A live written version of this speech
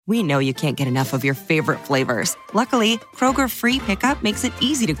We know you can't get enough of your favorite flavors. Luckily, Kroger Free Pickup makes it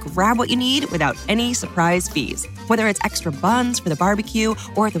easy to grab what you need without any surprise fees. Whether it's extra buns for the barbecue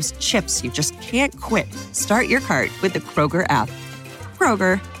or those chips you just can't quit, start your cart with the Kroger app.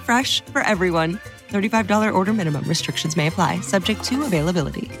 Kroger, fresh for everyone. $35 order minimum. Restrictions may apply. Subject to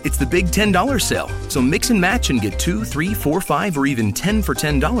availability. It's the big $10 sale. So mix and match and get 2, 3, 4, 5, or even 10 for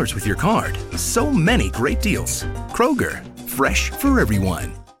 $10 with your card. So many great deals. Kroger, fresh for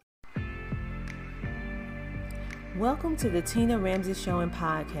everyone. Welcome to the Tina Ramsay Show and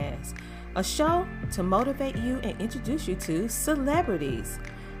Podcast, a show to motivate you and introduce you to celebrities,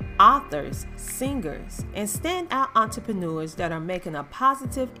 authors, singers, and standout entrepreneurs that are making a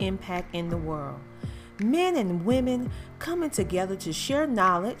positive impact in the world. Men and women coming together to share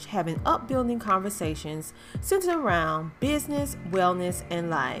knowledge, having upbuilding conversations centered around business, wellness,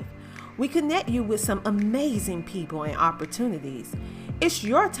 and life. We connect you with some amazing people and opportunities. It's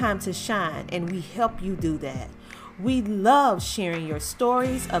your time to shine, and we help you do that. We love sharing your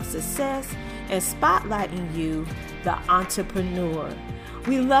stories of success and spotlighting you, the entrepreneur.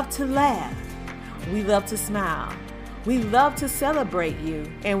 We love to laugh. We love to smile. We love to celebrate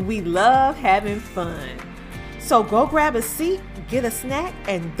you, and we love having fun. So go grab a seat, get a snack,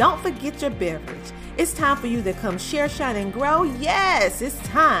 and don't forget your beverage. It's time for you to come share, shine, and grow. Yes, it's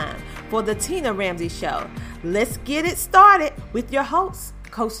time for the Tina Ramsay Show. Let's get it started with your host,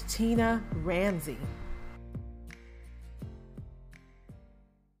 Coach Tina Ramsay.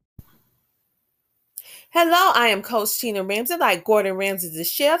 Hello, I am Coach Tina Ramsay. Like Gordon Ramsay, the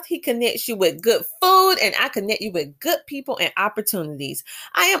chef, he connects you with good food, and I connect you with good people and opportunities.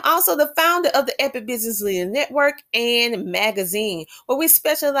 I am also the founder of the Epic Business Leader Network and magazine, where we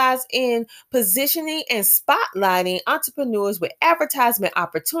specialize in positioning and spotlighting entrepreneurs with advertisement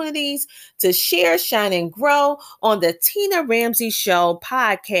opportunities to share, shine, and grow on the Tina Ramsay Show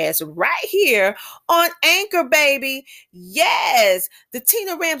podcast right here on Anchor, baby. Yes, the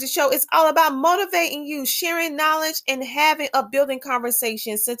Tina Ramsay Show is all about motivating you, sharing knowledge, and having a building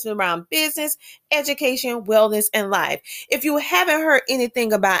conversation centered around business, education, wellness, and life. If you haven't heard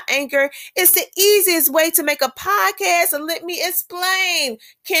anything about Anchor, it's the easiest way to make a podcast. And let me explain.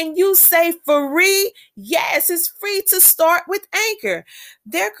 Can you say free? Yes, it's free to start with Anchor.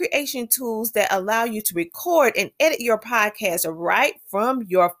 They're creation tools that allow you to record and edit your podcast right from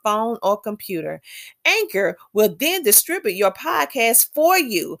your phone or computer. Anchor will then distribute your podcast for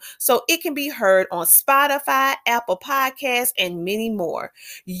you so it can be heard on Spotify, Apple Podcasts, and many more.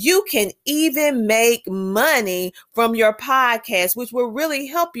 You can even make money from your podcast, which will really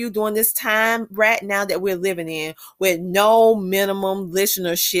help you during this time right now that we're living in with no minimum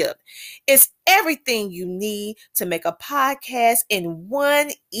listenership. It's everything you need to make a podcast in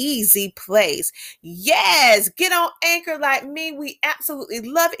one easy place. Yes, get on Anchor like me. We absolutely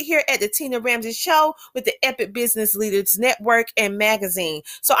love it here at the Tina Ramsay Show with the Epic Business Leaders Network and magazine.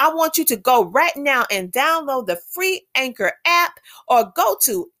 So I want you to go right now and download the free Anchor app or go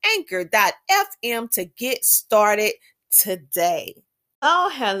to anchor.fm to get started today.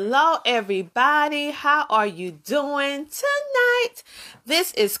 Hello, everybody. How are you doing tonight?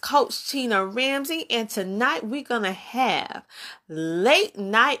 This is Coach Tina Ramsay, and tonight we're going to have Late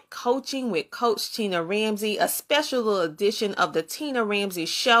Night Coaching with Coach Tina Ramsay, a special edition of the Tina Ramsay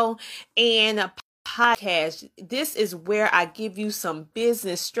Show and a podcast. This is where I give you some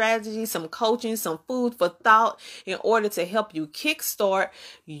business strategy, some coaching, some food for thought in order to help you kickstart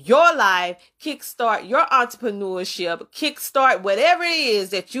your life, kickstart your entrepreneurship, kickstart whatever it is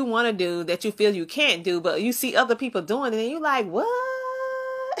that you want to do that you feel you can't do, but you see other people doing it and you're like, what?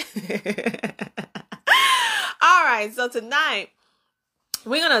 All right, so tonight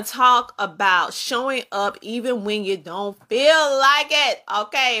we're going to talk about showing up even when you don't feel like it.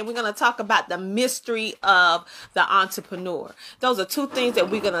 Okay. And we're going to talk about the mystery of the entrepreneur. Those are two things that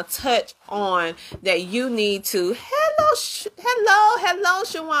we're going to touch on that you need to. Hello,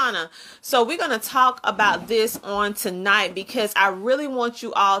 Shawana. So we're going to talk about this on tonight because I really want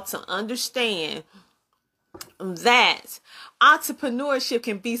you all to understand that entrepreneurship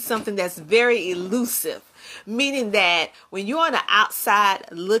can be something that's very elusive. Meaning that when you're on the outside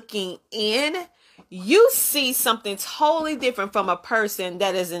looking in, you see something totally different from a person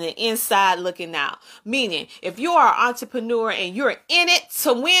that is in the inside looking out. Meaning, if you are an entrepreneur and you're in it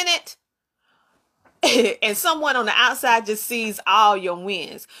to win it, and someone on the outside just sees all your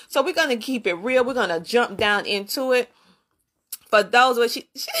wins. So we're going to keep it real. We're going to jump down into it. For those,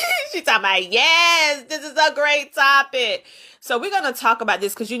 she She's talking about, yes, this is a great topic. So we're going to talk about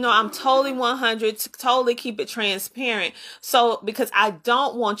this because, I'm totally 100 to totally keep it transparent. So because I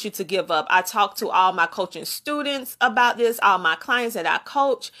don't want you to give up. I talk to all my coaching students about this, all my clients that I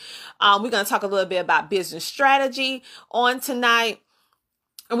coach. We're going to talk a little bit about business strategy on tonight.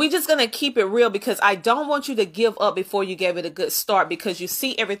 And we're just going to keep it real because I don't want you to give up before you gave it a good start, because you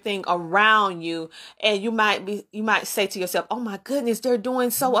see everything around you and you might say to yourself, oh my goodness, they're doing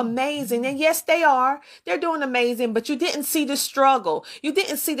so amazing. And yes, they are. They're doing amazing, but you didn't see the struggle. You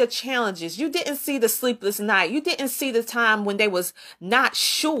didn't see the challenges. You didn't see the sleepless night. You didn't see the time when they was not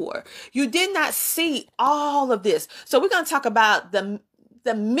sure. You did not see all of this. So we're going to talk about the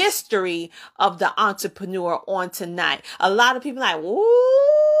mystery of the entrepreneur on tonight. A lot of people are like, ooh,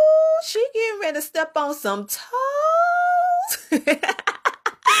 she getting ready to step on some toes. Hi.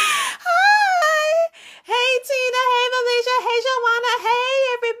 Hey, Tina. Hey, Felicia. Hey, Shawana. Hey,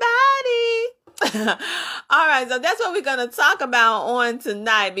 everybody. All right. So that's what we're going to talk about on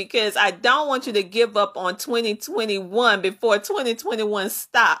tonight, because I don't want you to give up on 2021 before 2021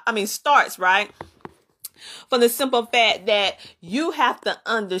 starts, right? For the simple fact that you have to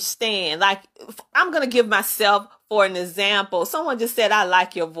understand, like, I'm going to give myself for an example. Someone just said, I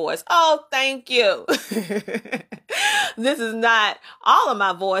like your voice. Oh, thank you. This is not all of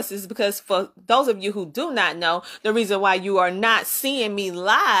my voices, because for those of you who do not know, the reason why you are not seeing me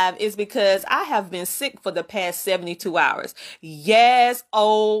live is because I have been sick for the past 72 hours. Yes.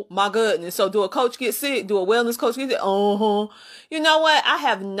 Oh my goodness. So do a coach get sick? Do a wellness coach get sick? You know what? I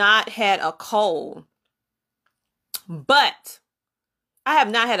have not had a cold. But I have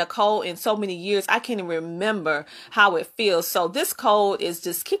not had a cold in so many years, I can't even remember how it feels. So this cold is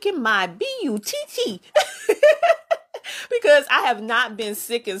just kicking my butt because I have not been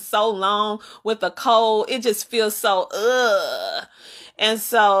sick in so long with a cold. It just feels so ugh. And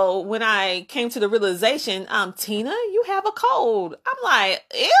so when I came to the realization, Tina, you have a cold. I'm like,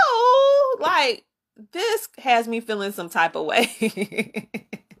 ew, like this has me feeling some type of way.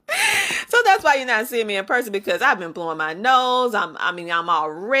 So that's why you're not seeing me in person, because I've been blowing my nose. I'm all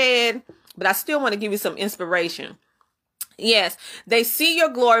red, but I still want to give you some inspiration. Yes, they see your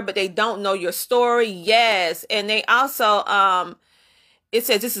glory, but they don't know your story. Yes. And they also, it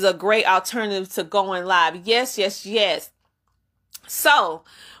says this is a great alternative to going live. Yes, yes, yes. So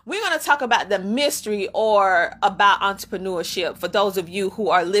we're going to talk about the mystery or about entrepreneurship for those of you who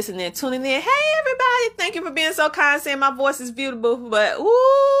are listening and tuning in. Hey, everybody. Thank you for being so kind, saying my voice is beautiful, but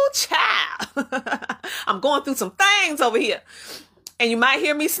ooh, child. I'm going through some things over here. And you might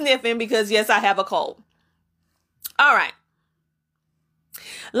hear me sniffing because, yes, I have a cold. All right.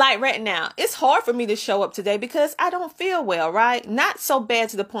 Like right now, it's hard for me to show up today because I don't feel well, right? Not so bad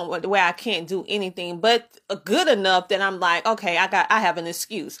to the point where I can't do anything, but good enough that I'm like, okay, I have an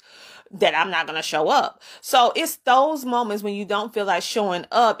excuse that I'm not going to show up. So it's those moments when you don't feel like showing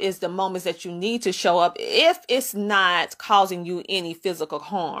up is the moments that you need to show up if it's not causing you any physical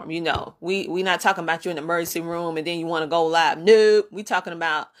harm. We're not talking about you in the emergency room and then you want to go live. Nope. We're talking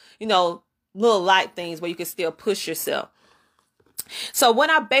about, little light things where you can still push yourself. So what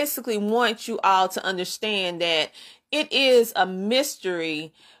I basically want you all to understand that it is a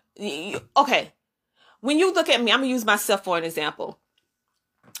mystery. Okay. When you look at me, I'm going to use myself for an example.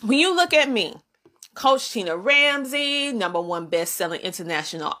 When you look at me, Coach Tina Ramsay, #1 best-selling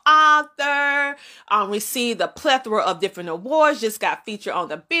international author, received a plethora of different awards, just got featured on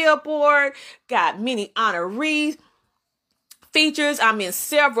the Billboard, got many honorees. Features. I'm in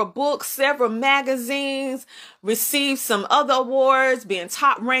several books, several magazines, received some other awards, being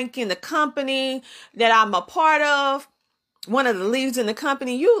top ranked in the company that I'm a part of. One of the leaders in the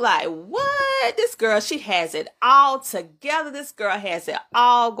company. You like, what? This girl, she has it all together. This girl has it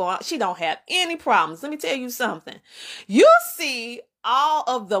all going. She don't have any problems. Let me tell you something. You see all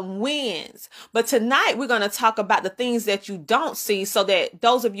of the wins. But tonight we're going to talk about the things that you don't see, so that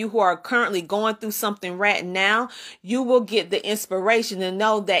those of you who are currently going through something right now, you will get the inspiration to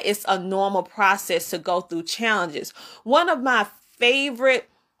know that it's a normal process to go through challenges. One of my favorite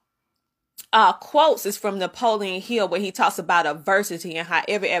quotes is from Napoleon Hill, where he talks about adversity and how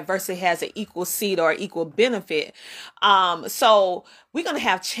every adversity has an equal seed or equal benefit. So we're going to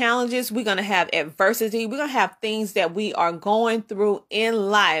have challenges. We're going to have adversity. We're going to have things that we are going through in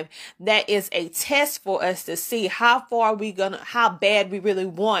life that is a test for us to see how bad we really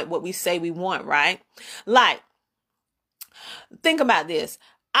want what we say we want, right? Like, think about this.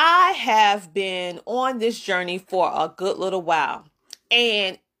 I have been on this journey for a good little while,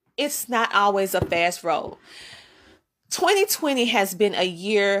 and it's not always a fast road. 2020 has been a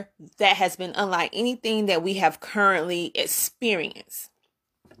year that has been unlike anything that we have currently experienced.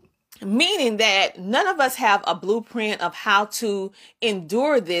 Meaning that none of us have a blueprint of how to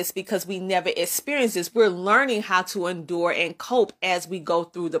endure this because we never experienced this. We're learning how to endure and cope as we go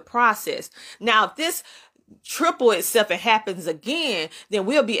through the process. Now, if this triple itself and happens again, then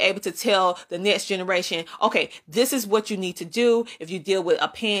we'll be able to tell the next generation, okay, this is what you need to do. If you deal with a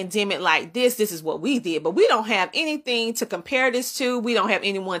pandemic like this is what we did. But we don't have anything to compare this to. We don't have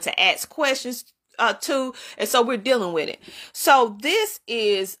anyone to ask questions to, and so we're dealing with it. So this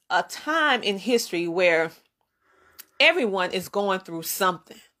is a time in history where everyone is going through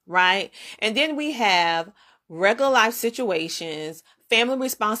something, right? And then we have regular life situations, family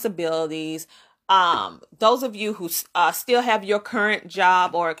responsibilities. Those of you who still have your current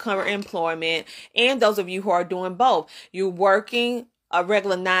job or current employment, and those of you who are doing both. You're working a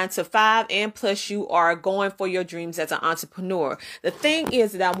regular 9 to 5, and plus you are going for your dreams as an entrepreneur. The thing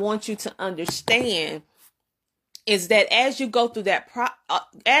is that I want you to understand is that as you go through that,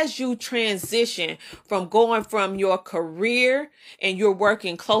 as you transition from going from your career and you're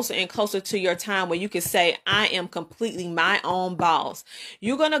working closer and closer to your time where you can say, I am completely my own boss.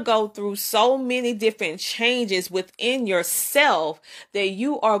 You're going to go through so many different changes within yourself that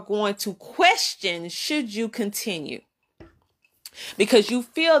you are going to question, should you continue? Because you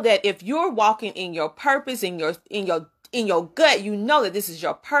feel that if you're walking in your purpose, in your gut, you know that this is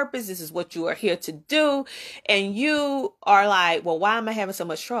your purpose. This is what you are here to do. And you are like, well, why am I having so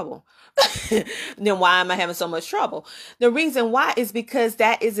much trouble? Then why am I having so much trouble? The reason why is because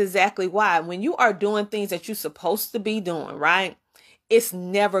that is exactly why. When you are doing things that you're supposed to be doing, right? It's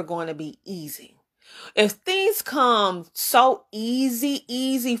never going to be easy. If things come so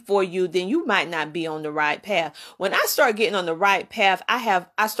easy for you, then you might not be on the right path. When I start getting on the right path,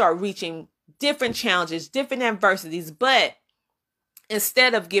 I start reaching different challenges, different adversities, but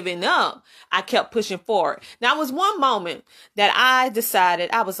instead of giving up, I kept pushing forward. Now, it was one moment that I decided,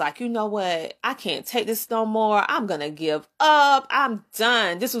 I was like, you know what? I can't take this no more. I'm going to give up. I'm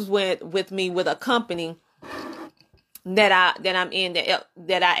done. This was with a company that I'm in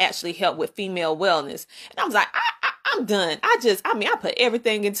that I actually help with female wellness. And I was like, I'm done. I put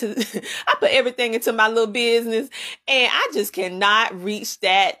everything into my little business, and I just cannot reach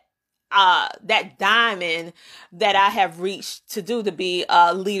that diamond that I have reached to be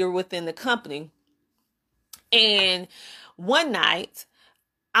a leader within the company. And one night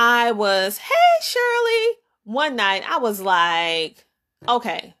hey, Shirley, one night I was like,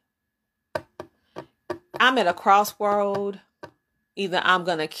 okay, I'm at a crossroad. Either I'm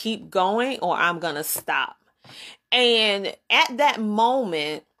going to keep going or I'm going to stop. And at that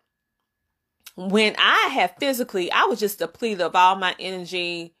moment, when I was just depleted of all my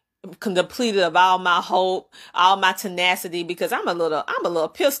energy, depleted of all my hope, all my tenacity, because I'm a little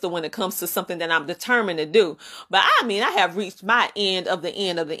pistol when it comes to something that I'm determined to do. But I have reached my end of the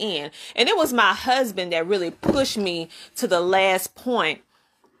end of the end. And it was my husband that really pushed me to the last point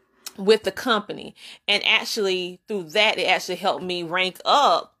with the company. And actually through that, it actually helped me rank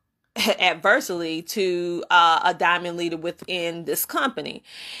up adversely to a diamond leader within this company.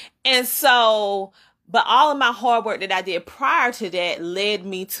 And so, but all of my hard work that I did prior to that led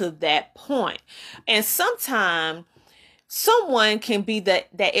me to that point. And sometimes someone can be that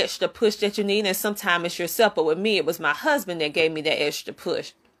extra push that you need, and sometimes it's yourself. But with me, it was my husband that gave me that extra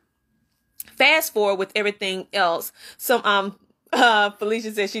push. Fast forward with everything else.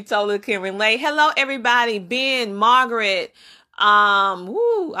 Felicia said she totally can relate. Hello, everybody. Ben, Margaret,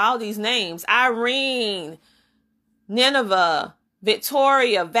 all these names. Irene, Nineveh,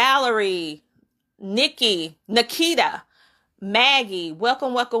 Victoria, Valerie, Nikki, Nikita, Maggie.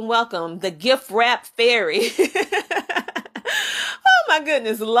 Welcome. The gift wrap fairy. Oh my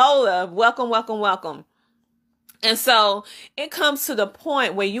goodness. Lola, welcome. And so it comes to the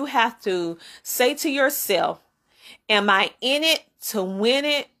point where you have to say to yourself, am I in it to win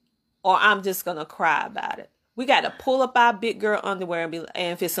it, or I'm just going to cry about it? We got to pull up our big girl underwear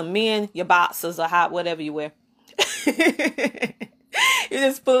and if it's some men, your boxers or whatever you wear. You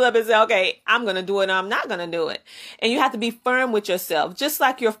just pull up and say, okay, I'm going to do it or I'm not going to do it. And you have to be firm with yourself. Just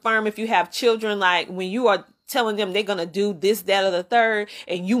like you're firm if you have children, like when you are telling them they're going to do this, that, or the third,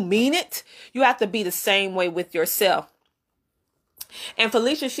 and you mean it, you have to be the same way with yourself. And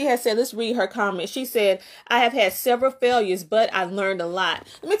Felicia, she has said, let's read her comment. She said, I have had several failures, but I learned a lot.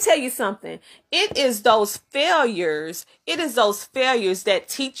 Let me tell you something. It is those failures that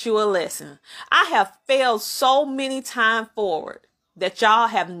teach you a lesson. I have failed so many times forward that y'all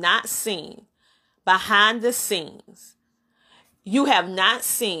have not seen behind the scenes. You have not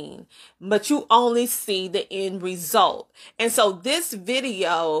seen, but you only see the end result. And so this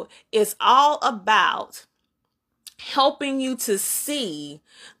video is all about helping you to see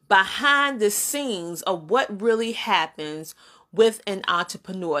behind the scenes of what really happens with an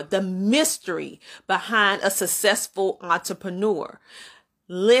entrepreneur, the mystery behind a successful entrepreneur.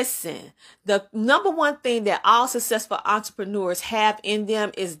 Listen, the number one thing that all successful entrepreneurs have in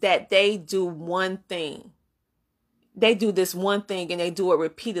them is that they do one thing. They do this one thing and they do it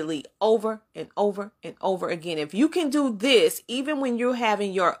repeatedly over and over and over again. If you can do this, even when you're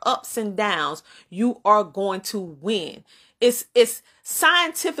having your ups and downs, you are going to win. It's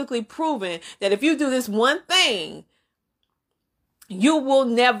scientifically proven that if you do this one thing, you will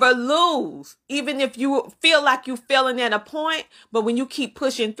never lose. Even if you feel like you're failing at a point, but when you keep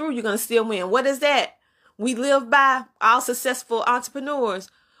pushing through, you're going to still win. What is that? We live by, all successful entrepreneurs.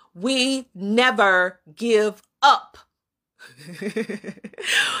 We never give up.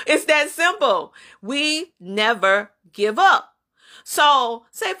 It's that simple. We never give up. So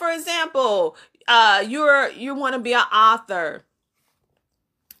say, for example, you want to be an author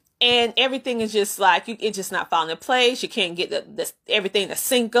and everything is just like, it's just not falling in place. You can't get the everything to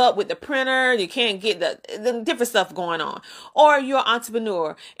sync up with the printer. You can't get the different stuff going on. Or you're an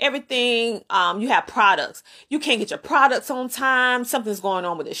entrepreneur. Everything, you have products. You can't get your products on time. Something's going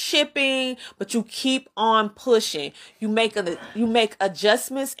on with the shipping, but you keep on pushing. You make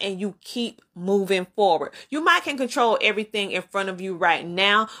adjustments and you keep moving forward. You might can control everything in front of you right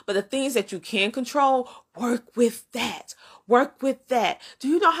now, but the things that you can control, work with that. Work with that. Do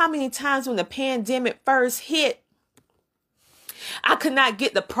you know how many times when the pandemic first hit, I could not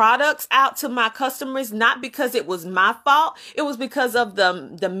get the products out to my customers, not because it was my fault. It was because of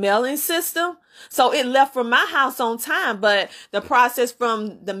the mailing system. So it left from my house on time, but the process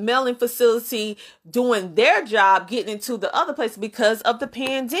from the mailing facility doing their job, getting into the other place because of the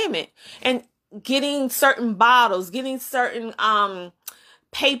pandemic, and getting certain bottles, getting certain,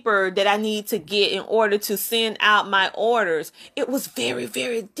 paper that I need to get in order to send out my orders. It was very,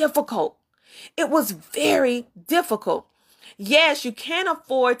 very difficult. It was very difficult. Yes, you can't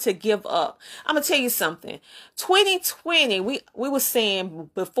afford to give up. I'm going to tell you something. 2020, we were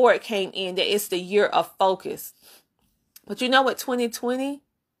saying before it came in that it's the year of focus. But you know what 2020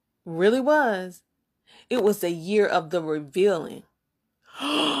 really was? It was the year of the revealing.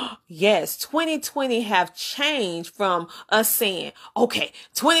 Yes, 2020 have changed from us saying, okay,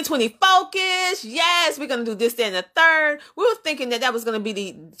 2020 focus. Yes, we're going to do this, that, and the third. We were thinking that was going to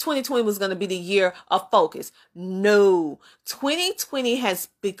be 2020 was going to be the year of focus. No, 2020 has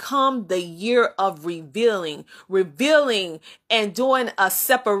become the year of revealing and doing a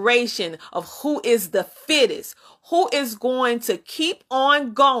separation of who is the fittest, who is going to keep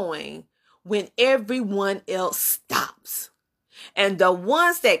on going when everyone else stops. And the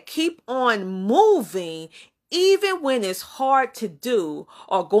ones that keep on moving, even when it's hard to do,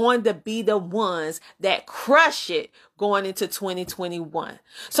 are going to be the ones that crush it going into 2021.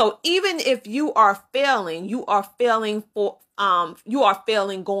 So even if you are failing, you are failing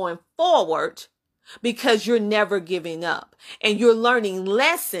going forward, because you're never giving up and you're learning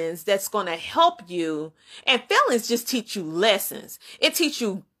lessons that's going to help you. And failings just teach you lessons. It teaches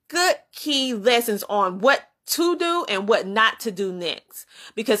you good key lessons on what to do and what not to do next.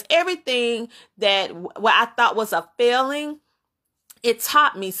 Because everything that what I thought was a failing, it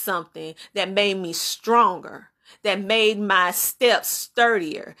taught me something that made me stronger, that made my steps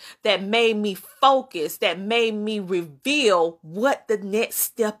sturdier, that made me focus, that made me reveal what the next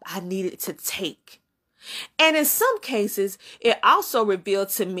step I needed to take. And in some cases, it also revealed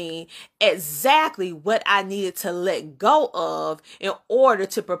to me exactly what I needed to let go of in order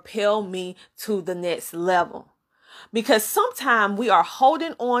to propel me to the next level. Because sometimes we are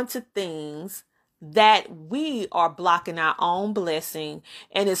holding on to things that we are blocking our own blessing,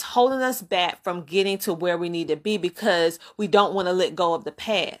 and it's holding us back from getting to where we need to be because we don't want to let go of the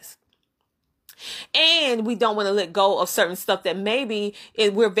past. And we don't want to let go of certain stuff that maybe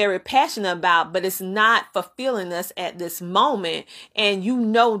we're very passionate about, but it's not fulfilling us at this moment. And you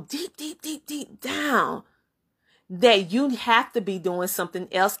know deep down that you have to be doing something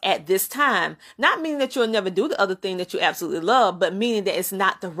else at this time. Not meaning that you'll never do the other thing that you absolutely love, but meaning that it's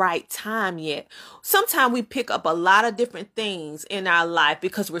not the right time yet. Sometimes we pick up a lot of different things in our life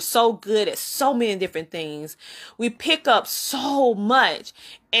because we're so good at so many different things. We pick up so much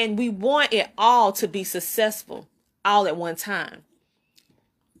and we want it all to be successful all at one time.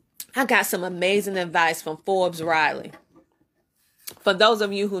 I got some amazing advice from Forbes Riley. For those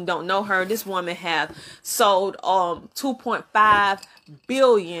of you who don't know her, this woman have sold 2.5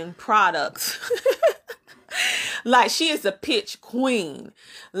 billion products. Like, she is a pitch queen.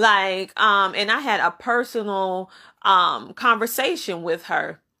 Like, and I had a personal conversation with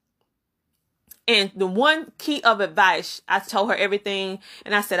her. And the one key of advice, I told her everything.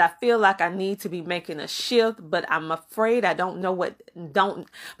 And I said, I feel like I need to be making a shift, but I'm afraid I don't know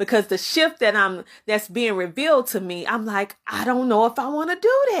because the shift that's being revealed to me, I'm like, I don't know if I want to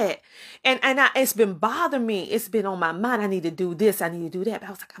do that. And it's been bothering me. It's been on my mind. I need to do this. I need to do that. But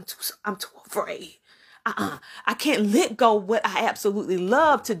I was like, I'm too afraid. I can't let go what I absolutely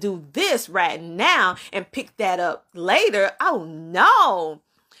love to do this right now and pick that up later. Oh no.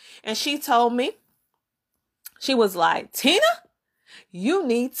 And she told me, she was like, Tina, you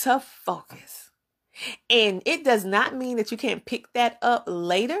need to focus. And it does not mean that you can't pick that up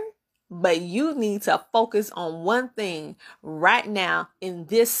later, but you need to focus on one thing right now in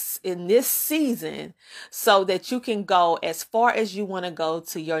this season so that you can go as far as you want to go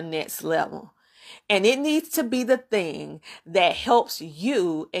to your next level. And it needs to be the thing that helps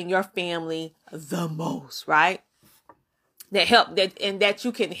you and your family the most, right? That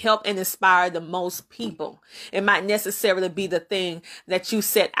you can help and inspire the most people. It might necessarily be the thing that you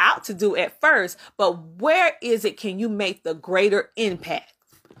set out to do at first, but where is it can you make the greater impact?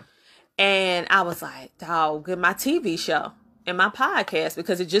 And I was like, dog, my TV show and my podcast,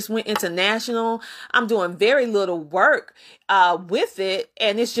 because it just went international. I'm doing very little work with it,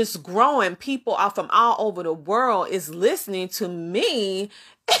 and it's just growing. People are from all over the world is listening to me.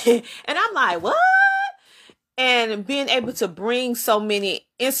 And I'm like, what? And being able to bring so many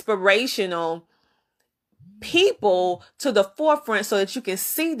inspirational people to the forefront so that you can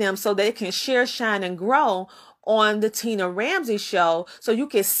see them, so they can share, shine, and grow on the Tina Ramsay Show. So you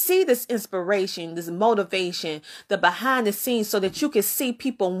can see this inspiration, this motivation, the behind the scenes, so that you can see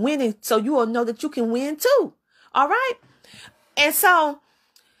people winning, so you will know that you can win too. All right. And so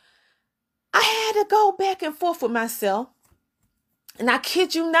I had to go back and forth with myself. And I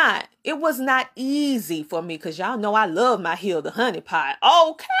kid you not, it was not easy for me, because y'all know I love my Heal the Honey Pot.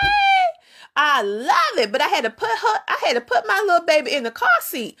 Okay. I love it, but I had to put my little baby in the car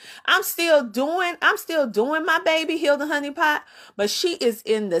seat. I'm still doing my baby Heal the Honey Pot, but she is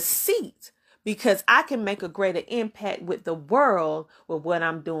in the seat because I can make a greater impact with the world with what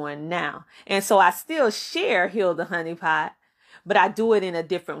I'm doing now. And so I still share Heal the Honey Pot, but I do it in a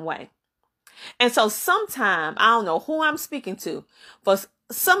different way. And so sometimes, I don't know who I'm speaking to. For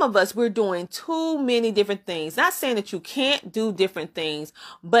some of us, we're doing too many different things. Not saying that you can't do different things,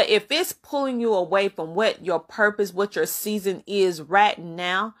 but if it's pulling you away from what your purpose, what your season is right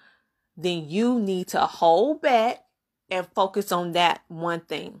now, then you need to hold back and focus on that one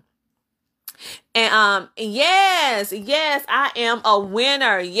thing. And yes, I am a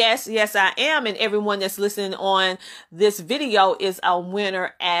winner. Yes, I am. And everyone that's listening on this video is a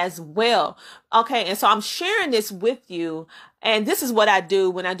winner as well. Okay, and so I'm sharing this with you. And this is what I do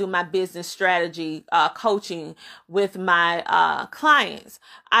when I do my business strategy coaching with my clients.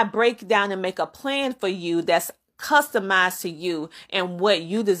 I break down and make a plan for you that's customized to you and what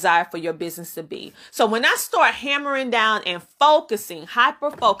you desire for your business to be. So when I start hammering down and focusing,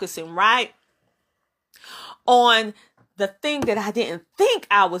 hyper focusing, right, on the thing that I didn't think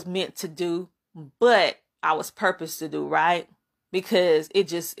I was meant to do, but I was purposed to do, right? Because it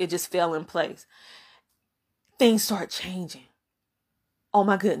just fell in place. Things start changing. Oh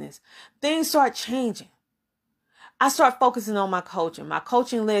my goodness. Things start changing. I start focusing on my coaching. My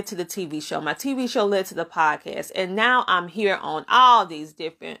coaching led to the TV show. My TV show led to the podcast. And now I'm here on all these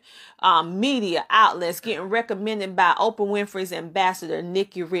different media outlets, getting recommended by Oprah Winfrey's ambassador,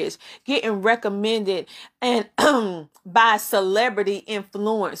 Nikki Rich, getting recommended and by celebrity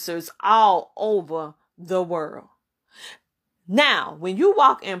influencers all over the world. Now, when you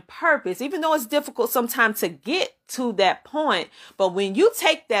walk in purpose, even though it's difficult sometimes to get to that point, but when you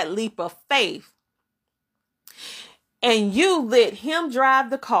take that leap of faith, and you let him drive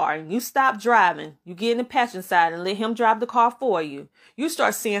the car, and you stop driving, you get in the passenger side and let him drive the car for you, you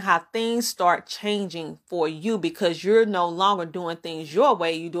start seeing how things start changing for you, because you're no longer doing things your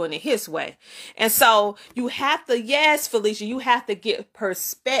way, you're doing it his way. And so you have to, yes, Felicia, you have to get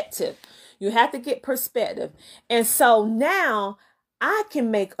perspective. You have to get perspective. And so now I can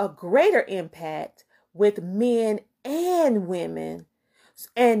make a greater impact with men and women,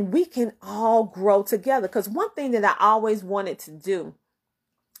 and we can all grow together. Because one thing that I always wanted to do,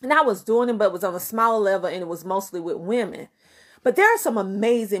 and I was doing it, but it was on a smaller level, and it was mostly with women. But there are some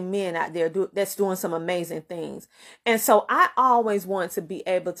amazing men out there that's doing some amazing things. And so I always want to be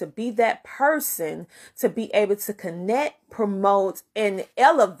able to be that person, to be able to connect, promote, and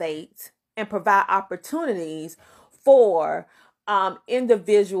elevate and provide opportunities for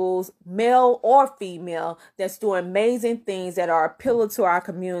individuals, male or female, that's doing amazing things that are a pillar to our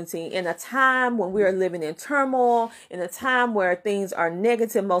community in a time when we are living in turmoil, in a time where things are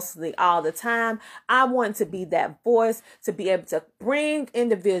negative mostly all the time. I want to be that voice to be able to bring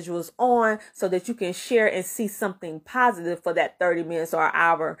individuals on so that you can share and see something positive for that 30 minutes or an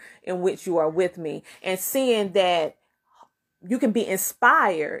hour in which you are with me, and seeing that you can be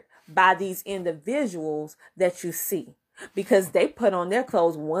inspired by these individuals that you see, because they put on their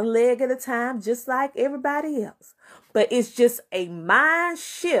clothes one leg at a time, just like everybody else. But it's just a mind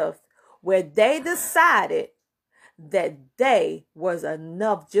shift where they decided that they was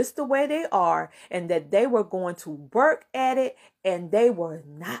enough just the way they are, and that they were going to work at it, and they were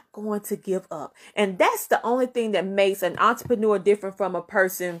not going to give up. And that's the only thing that makes an entrepreneur different from a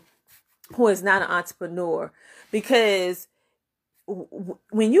person who is not an entrepreneur. Because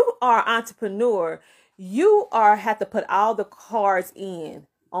when you are an entrepreneur, you have to put all the cards in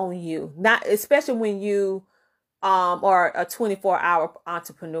on you, not especially when you are a 24-hour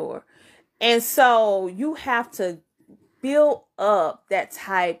entrepreneur. And so you have to build up that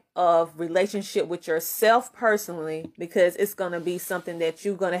type of relationship with yourself personally, because it's going to be something that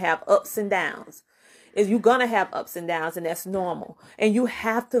you're going to have ups and downs. You're going to have ups and downs, and that's normal. And you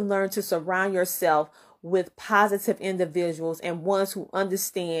have to learn to surround yourself with positive individuals and ones who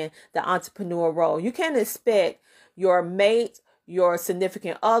understand the entrepreneur role. You can't expect your mate, your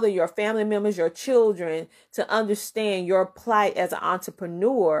significant other, your family members, your children to understand your plight as an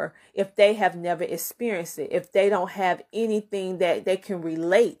entrepreneur if they have never experienced it, if they don't have anything that they can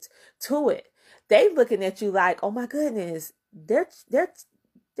relate to it. They looking at you like, oh my goodness, they're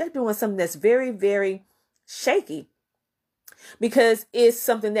doing something that's very, very shaky, because it's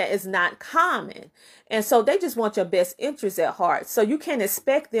something that is not common. And so they just want your best interest at heart. So you can't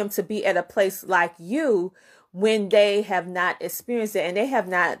expect them to be at a place like you when they have not experienced it and they have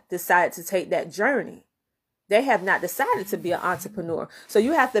not decided to take that journey. They have not decided to be an entrepreneur. So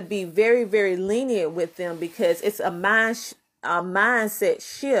you have to be very, very lenient with them, because it's a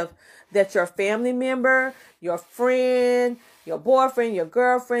mindset shift that your family member, your friend, your boyfriend, your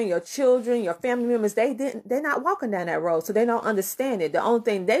girlfriend, your children, your family members, they're not walking down that road. So they don't understand it. The only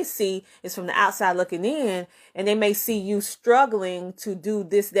thing they see is from the outside looking in, and they may see you struggling to do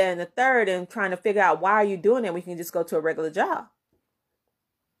this, that, and the third, and trying to figure out why are you doing that when you can just go to a regular job.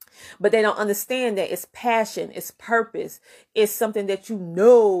 But they don't understand that it's passion, it's purpose, it's something that you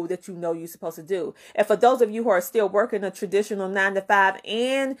know you're supposed to do. And for those of you who are still working a traditional 9-to-5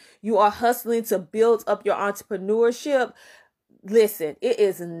 and you are hustling to build up your entrepreneurship, listen, it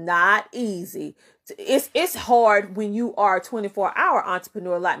is not easy. It's hard when you are a 24-hour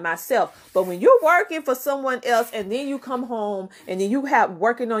entrepreneur like myself. But when you're working for someone else and then you come home and then you have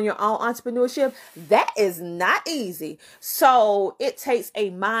working on your own entrepreneurship, that is not easy. So it takes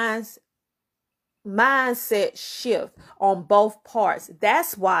a mindset shift on both parts.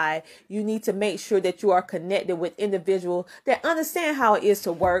 That's why you need to make sure that you are connected with individuals that understand how it is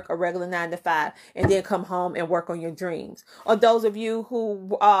to work a regular 9-to-5 and then come home and work on your dreams. Or those of you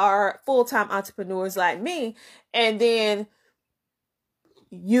who are full-time entrepreneurs like me, and then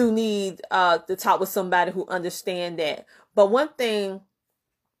you need to talk with somebody who understand that. But one thing,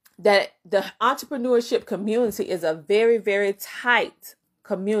 that the entrepreneurship community is a very, very tight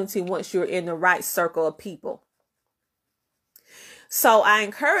community once you're in the right circle of people. So I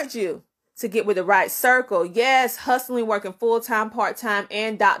encourage you to get with the right circle. Yes, hustling, working full-time, part-time,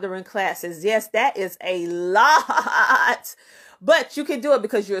 and doctoring classes. Yes, that is a lot. But you can do it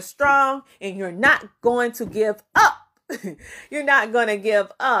because you're strong and you're not going to give up. You're not going to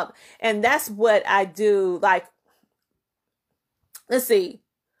give up. And that's what I do. Like, let's see.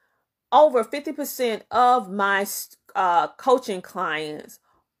 Over 50% of my coaching clients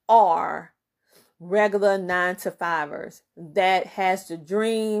are regular 9-to-5ers that has the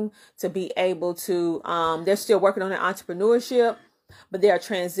dream to be able to, they're still working on their entrepreneurship, but they are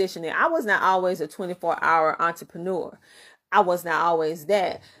transitioning. I was not always a 24-hour entrepreneur. I was not always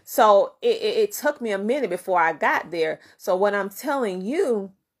that. So it took me a minute before I got there. So what I'm telling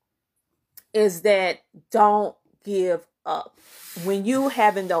you is that don't give up. When you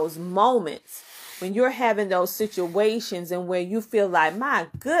having those moments, when you're having those situations and where you feel like, my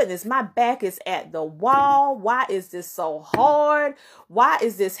goodness, my back is at the wall. Why is this so hard? Why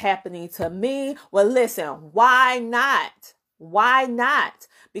is this happening to me? Well, listen, why not? Why not?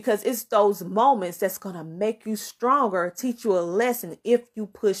 Because it's those moments that's going to make you stronger, teach you a lesson if you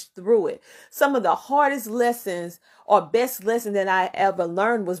push through it. Some of the hardest lessons or best lesson that I ever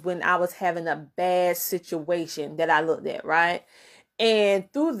learned was when I was having a bad situation that I looked at, right?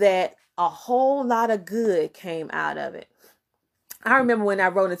 And through that, a whole lot of good came out of it. I remember when I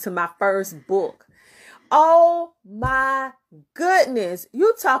wrote into my first book. Oh my goodness.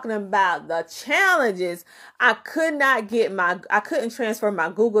 You talking about the challenges. I couldn't transfer my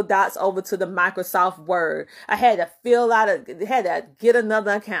Google Docs over to the Microsoft Word. I had to get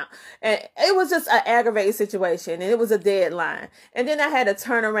another account. And it was just an aggravated situation, and it was a deadline. And then I had to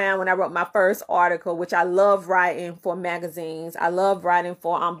turn around when I wrote my first article, which I love writing for magazines. I love writing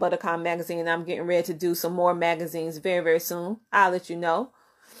for Buttercon magazine. I'm getting ready to do some more magazines very, very soon. I'll let you know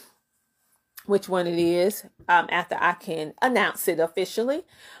which one it is after I can announce it officially.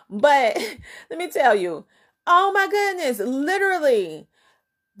 But let me tell you, oh my goodness, literally,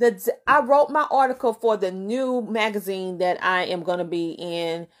 I wrote my article for the new magazine that I am going to be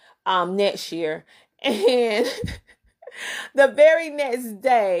in next year. And the very next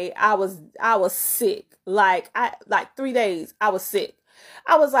day I was sick. Like 3 days I was sick.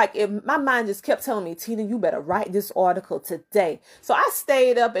 I was like, if my mind just kept telling me, Tina, you better write this article today. So I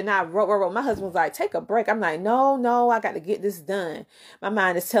stayed up and I wrote. My husband was like, take a break. I'm like, no, I got to get this done. My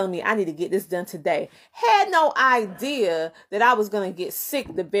mind is telling me I need to get this done today. Had no idea that I was going to get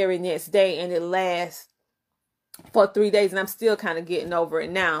sick the very next day, and it lasts for 3 days, and I'm still kind of getting over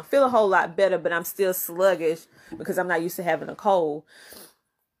it now. I feel a whole lot better, but I'm still sluggish because I'm not used to having a cold.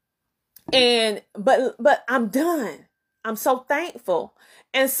 But I'm done. I'm so thankful.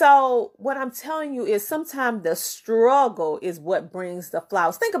 And so what I'm telling you is sometimes the struggle is what brings the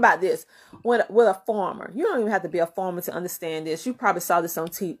flowers. Think about this with a farmer. You don't even have to be a farmer to understand this. You probably saw this on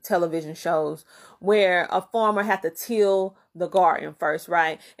television shows where a farmer had to till the garden first,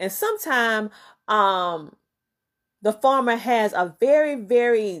 right? And sometimes the farmer has a very,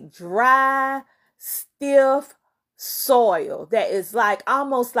 very dry, stiff soil that is like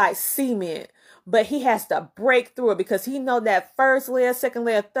almost like cement. But he has to break through it because he know that first layer, second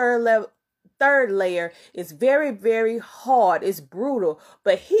layer, third layer is very, very hard. It's brutal.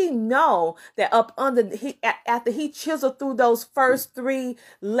 But he know that after he chiseled through those first 3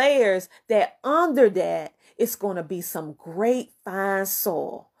 layers, that under that it's going to be some great fine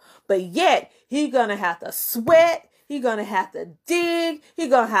soil. But yet he gonna have to sweat. He's going to have to dig. He's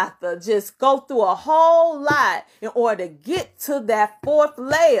going to have to just go through a whole lot in order to get to that 4th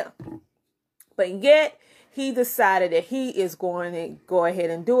layer. But yet he decided that he is going to go ahead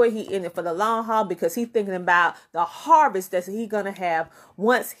and do it. He in it for the long haul because he's thinking about the harvest that he's going to have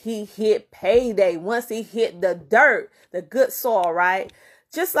once he hit payday, once he hit the dirt, the good soil, right?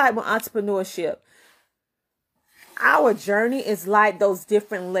 Just like with entrepreneurship, our journey is like those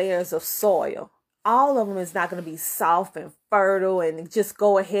different layers of soil. All of them is not going to be soft and fertile and just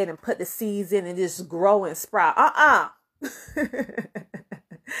go ahead and put the seeds in and just grow and sprout.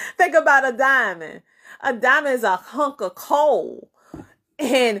 Think about a diamond. A diamond is a hunk of coal.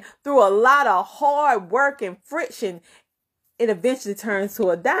 And through a lot of hard work and friction, it eventually turns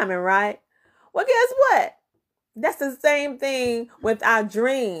to a diamond, right? Well, guess what? That's the same thing with our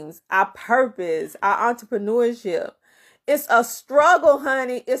dreams, our purpose, our entrepreneurship. It's a struggle,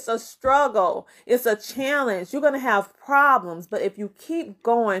 honey. It's a struggle. It's a challenge. You're going to have problems. But if you keep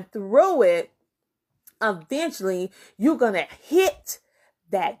going through it, eventually you're going to hit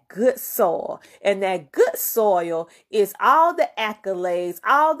that good soil. And that good soil is all the accolades,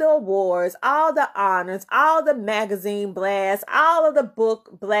 all the awards, all the honors, all the magazine blasts, all of the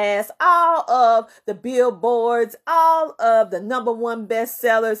book blasts, all of the billboards, all of the #1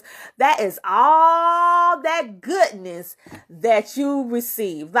 bestsellers. That is all that goodness that you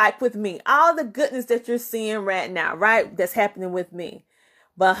receive. Like with me, all the goodness that you're seeing right now, right? That's happening with me.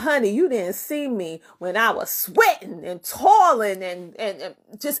 But honey, you didn't see me when I was sweating and toiling and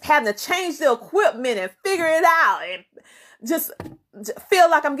just having to change the equipment and figure it out and just feel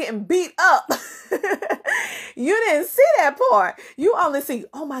like I'm getting beat up. You didn't see that part. You only see,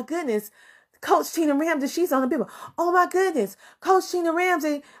 oh my goodness, Coach Tina Ramsay, she's on the Bible. Oh my goodness, Coach Tina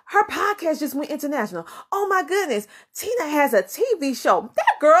Ramsay, her podcast just went international. Oh my goodness, Tina has a TV show.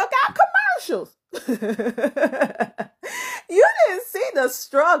 That girl got commercials. You didn't see the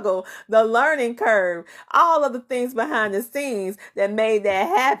struggle, the learning curve, all of the things behind the scenes that made that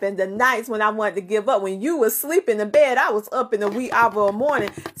happen. The nights when I wanted to give up, when you were sleeping in bed, I was up in the wee hour of the morning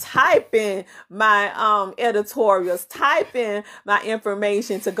typing my editorials, typing my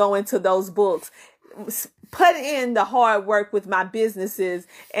information to go into those books, put in the hard work with my businesses,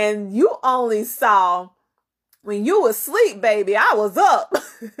 and you only saw when you was asleep, baby. I was up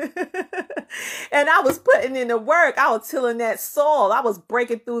and I was putting in the work. I was tilling that soil. I was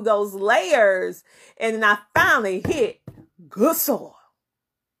breaking through those layers, and then I finally hit good soil.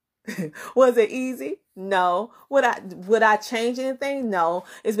 Was it easy? No. Would I change anything? No.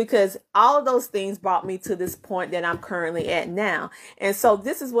 It's because all of those things brought me to this point that I'm currently at now. And so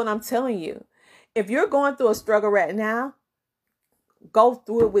this is what I'm telling you. If you're going through a struggle right now, go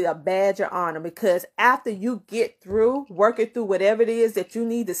through it with a badge of honor, because after you get through working through whatever it is that you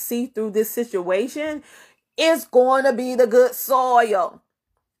need to see through this situation, it's going to be the good soil.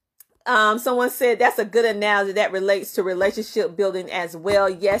 Someone said that's a good analogy that relates to relationship building as well.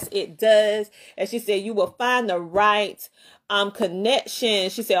 Yes, it does. And she said you will find the right connection.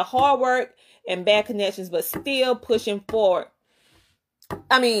 She said hard work and bad connections, but still pushing forward.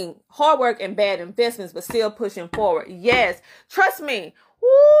 Hard work and bad investments, but still pushing forward. Yes, trust me. Woo,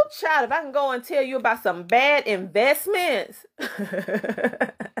 child, if I can go and tell you about some bad investments.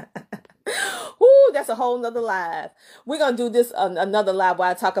 Ooh, that's a whole nother live. We're going to do this another live where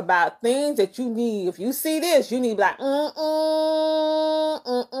I talk about things that you need. If you see this, you need to be like,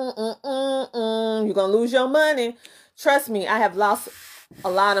 you're going to lose your money. Trust me, I have lost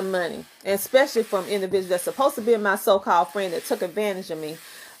a lot of money, especially from individuals that's supposed to be my so-called friend that took advantage of me.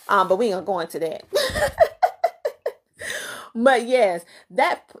 But we ain't going to go into that. But yes,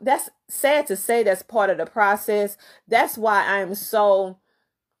 that's sad to say. That's part of the process. That's why I'm so...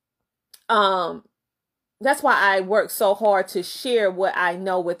 that's why I work so hard to share what I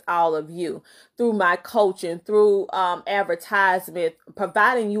know with all of you through my coaching, through advertisement,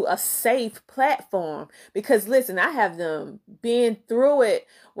 providing you a safe platform. Because listen, I have been through it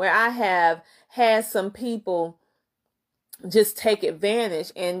where I have had some people just take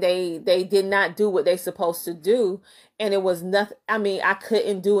advantage, and they did not do what they supposed to do. And it was nothing. I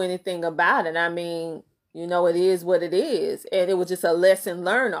couldn't do anything about it. It is what it is. And it was just a lesson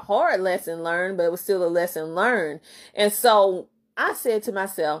learned, a hard lesson learned, but it was still a lesson learned. And so I said to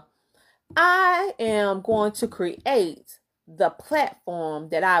myself, I am going to create the platform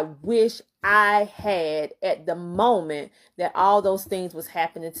that I wish I had at the moment that all those things was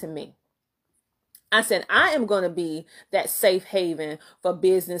happening to me. I said, I am going to be that safe haven for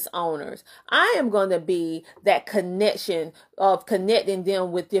business owners. I am going to be that connection of connecting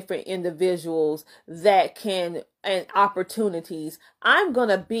them with different individuals and opportunities. I'm going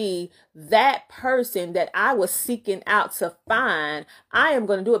to be that person that I was seeking out to find. I am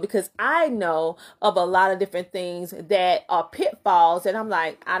going to do it because I know of a lot of different things that are pitfalls. And I'm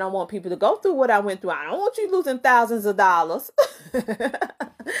like, I don't want people to go through what I went through. I don't want you losing thousands of dollars.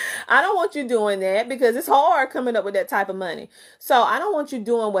 I don't want you doing that because it's hard coming up with that type of money. So I don't want you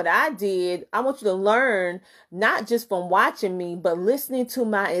doing what I did. I want you to learn not just from watching me, but listening to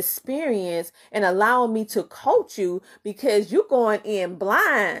my experience and allowing me to coach you, because you're going in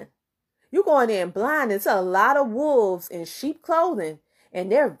blind. You're going in blind. It's a lot of wolves in sheep clothing,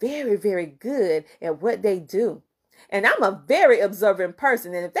 and they're very, very good at what they do. And I'm a very observant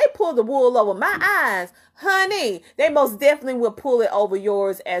person. And if they pull the wool over my eyes, honey, they most definitely will pull it over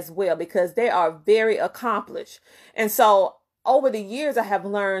yours as well, because they are very accomplished. And so over the years, I have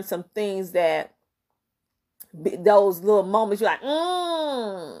learned some things that those little moments you're like,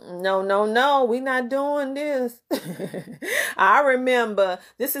 no, we're not doing this. I remember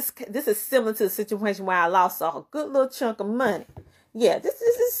this is similar to the situation where I lost a good little chunk of money. Yeah,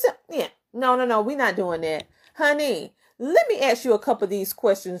 no, we're not doing that. Honey, let me ask you a couple of these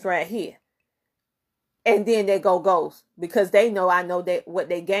questions right here. And then they go ghost, because they know I know that what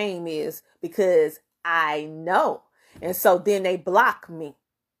their game is, because I know. And so then they block me.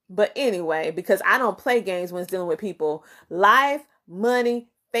 But anyway, because I don't play games when it's dealing with people, life, money,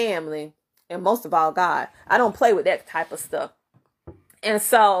 family, and most of all, God. I don't play with that type of stuff. And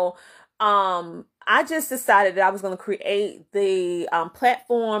so, I just decided that I was going to create the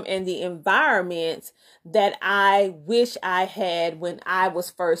platform and the environment that I wish I had when I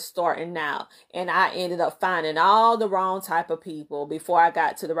was first starting out. And I ended up finding all the wrong type of people before I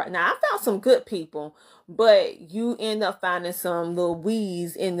got to the right. Now, I found some good people, but you end up finding some little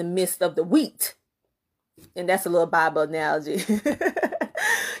weeds in the midst of the wheat. And that's a little Bible analogy.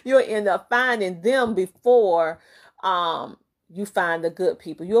 You'll end up finding them before you find the good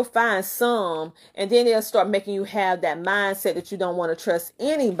people. You'll find some, and then they'll start making you have that mindset that you don't want to trust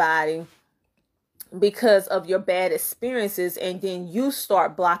anybody because of your bad experiences, and then you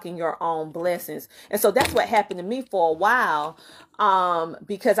start blocking your own blessings. And so that's what happened to me for a while,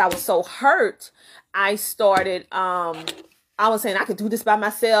 because I was so hurt. I started I was saying I could do this by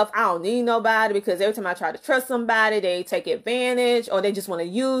myself. I don't need nobody, because every time I try to trust somebody, they take advantage, or they just want to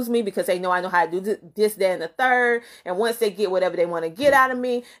use me because they know I know how to do this, that, and the third. And once they get whatever they want to get out of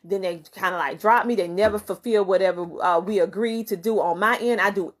me, then they kind of like drop me. They never fulfill whatever we agreed to do on my end. I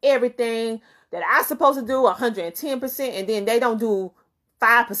do everything that I'm supposed to do 110%, and then they don't do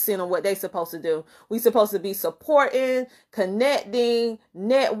 5% of what they're supposed to do. We're supposed to be supporting, connecting,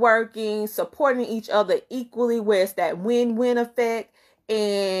 networking, supporting each other equally, where it's that win-win effect.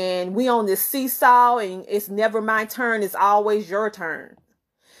 And we on this seesaw, and it's never my turn. It's always your turn.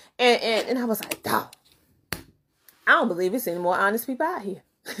 And I was like, dog, I don't believe it's any more honest people out here.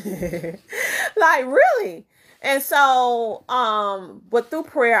 Like, really? And so, but through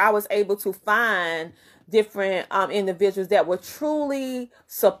prayer, I was able to find different individuals that were truly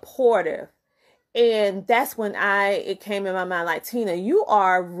supportive. And that's when it came in my mind, like, Tina, you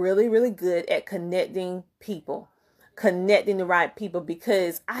are really, really good at connecting people, connecting the right people,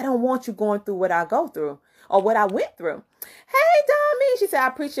 because I don't want you going through what I go through or what I went through. Hey, Dami, she said, I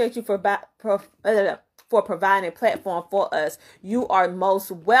appreciate you for providing a platform for us. You are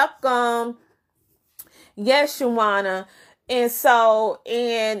most welcome. Yes, Shawana. And so,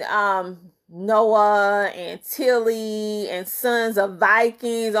 Noah and Tilly and Sons of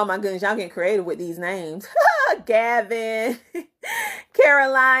Vikings. Oh my goodness, y'all getting creative with these names. Gavin,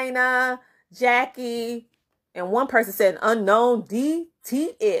 Carolina, Jackie, and one person said unknown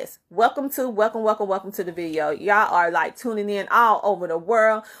DTS. Welcome to the video. Y'all are like tuning in all over the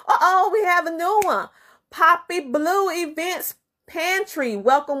world. We have a new one. Poppy Blue Events Pantry.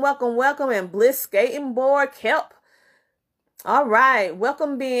 Welcome. And Bliss Skating Board Kelp. All right.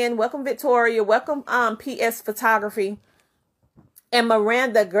 Welcome, Ben. Welcome, Victoria. Welcome, PS Photography. And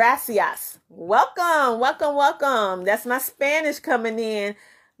Miranda Gracias. Welcome. That's my Spanish coming in.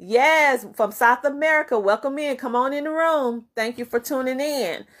 Yes, from South America. Welcome in. Come on in the room. Thank you for tuning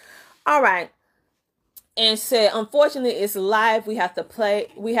in. All right. And said, unfortunately, it's live. We have to pray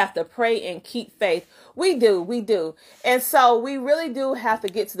and keep faith. We do. And so we really do have to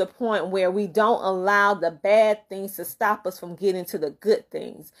get to the point where we don't allow the bad things to stop us from getting to the good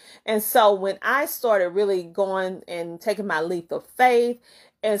things. And so when I started really going and taking my leap of faith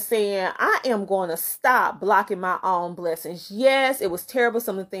and saying, I am going to stop blocking my own blessings. Yes, it was terrible,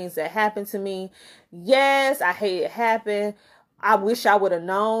 some of the things that happened to me. Yes, I hate it happened. I wish I would have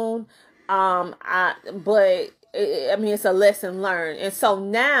known. But it's a lesson learned. And so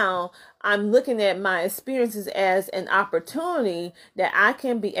now I'm looking at my experiences as an opportunity that I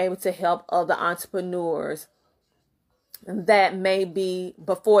can be able to help other entrepreneurs that may be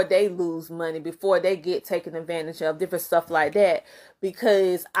before they lose money, before they get taken advantage of, different stuff like that.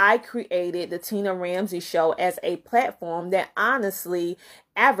 Because I created the Tina Ramsay Show as a platform that honestly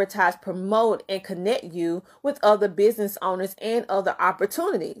advertise, promote, and connect you with other business owners and other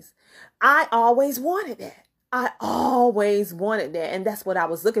opportunities. I always wanted that. And that's what I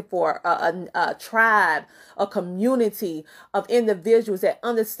was looking for, a tribe, a community of individuals that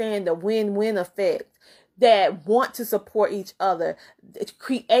understand the win-win effect, that want to support each other,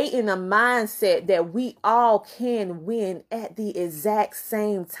 creating a mindset that we all can win at the exact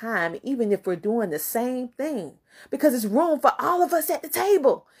same time, even if we're doing the same thing, because it's room for all of us at the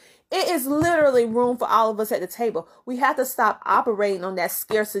table. It is literally room for all of us at the table. We have to stop operating on that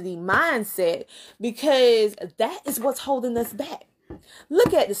scarcity mindset, because that is what's holding us back.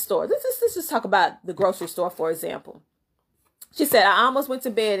 Look at the store. Let's just talk about the grocery store, for example. She said, I almost went to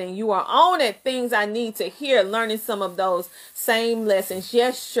bed and you are on it. Things I need to hear, learning some of those same lessons.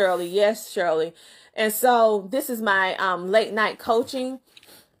 Yes, Shirley. And so this is my late night coaching.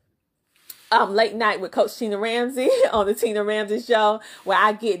 Late night with Coach Tina Ramsay on the Tina Ramsay Show, where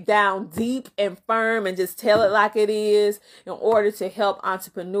I get down deep and firm and just tell it like it is in order to help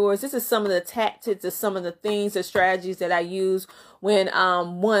entrepreneurs. This is some of the tactics, or some of the things, the strategies that I use when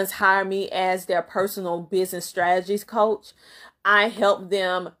ones hire me as their personal business strategies coach. I help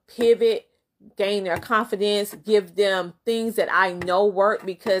them pivot, gain their confidence, give them things that I know work,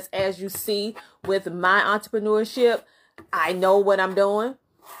 because as you see with my entrepreneurship, I know what I'm doing.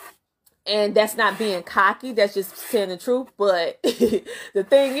 And that's not being cocky. That's just saying the truth. But the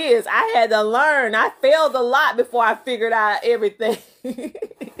thing is, I had to learn. I failed a lot before I figured out everything.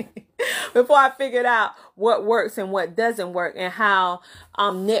 Before I figured out what works and what doesn't work, and how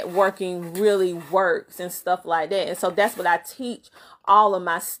networking really works and stuff like that. And so that's what I teach all of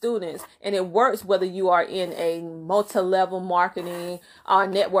my students. And it works whether you are in a multi-level marketing or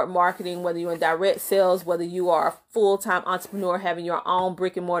network marketing, whether you're in direct sales, whether you are a full-time entrepreneur having your own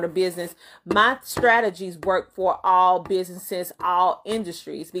brick and mortar business. My strategies work for all businesses, all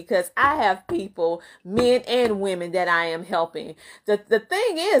industries, because I have people, men and women, that I am helping. The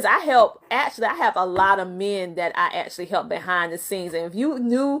thing is, I have a lot of men that I actually help behind the scenes. And if you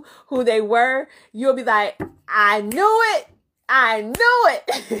knew who they were, you'll be like, I knew it.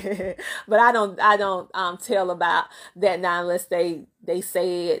 But I don't tell about that now unless they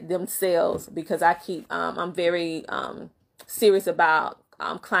say it themselves, because I keep I'm very serious about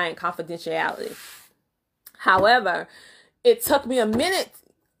client confidentiality. However, it took me a minute,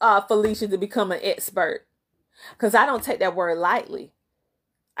 Felicia, to become an expert, because I don't take that word lightly.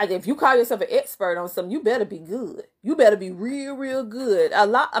 If you call yourself an expert on something, you better be good. You better be real, real good.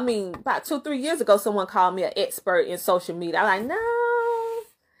 About 2-3 years ago, someone called me an expert in social media. I'm like,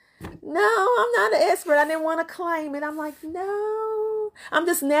 no, I'm not an expert. I didn't want to claim it. I'm like, no, I'm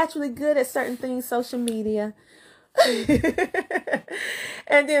just naturally good at certain things, social media.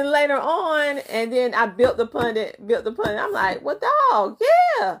 And then later on, and then I built upon it. I'm like, well, dog,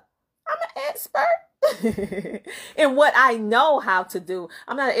 yeah, I'm an expert in what I know how to do.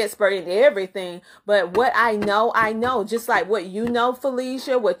 I'm not an expert in everything, but what I know, just like what you know,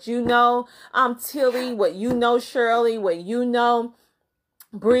 Felicia, what you know, Tilly, what you know, Shirley, what you know,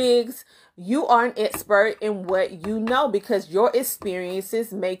 Briggs. You are an expert in what you know because your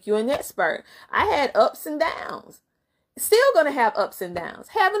experiences make you an expert. I had ups and downs. Still gonna have ups and downs.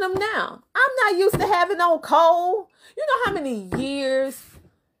 Having them now. I'm not used to having no cold. You know how many years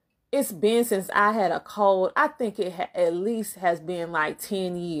it's been since I had a cold? I think it at least has been like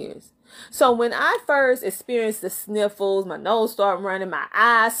 10 years. So when I first experienced the sniffles, my nose started running, my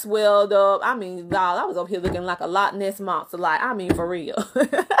eyes swelled up. I mean, y'all, I was over here looking like a Loch Ness monster. Like, I mean, for real.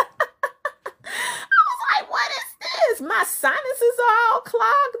 What is this? My sinuses are all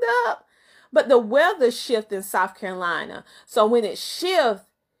clogged up. But the weather shift in South Carolina. So when it shifts,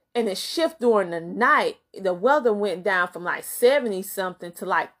 and it shift during the night, the weather went down from like 70 something to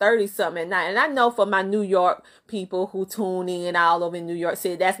like 30 something at night. And I know for my New York people who tune in all over in New York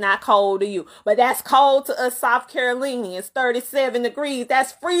City, that's not cold to you, but that's cold to us South Carolinians. 37 degrees.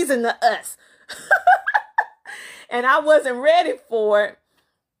 That's freezing to us. And I wasn't ready for it.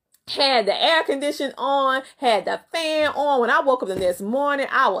 Had the air conditioner on, had the fan on. When I woke up the next morning,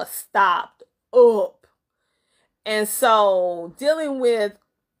 I was stopped up. And so dealing with,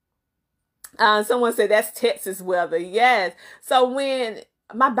 someone said that's Texas weather. Yes. So when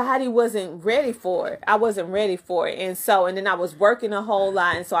my body wasn't ready for it, I wasn't ready for it. And then I was working a whole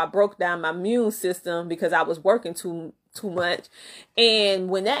lot. And so I broke down my immune system because I was working too much. And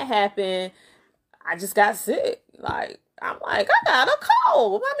when that happened, I just got sick. I'm like, I got a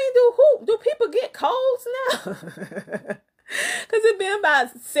cold. I mean, do people get colds now? Because it's been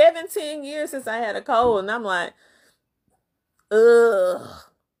about 17 years since I had a cold. And I'm like, ugh.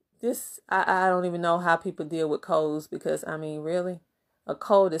 I don't even know how people deal with colds because, I mean, really? A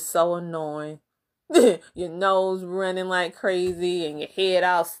cold is so annoying. Your nose running like crazy and your head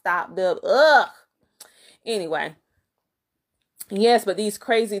all stopped up. Ugh. Anyway. Yes, but these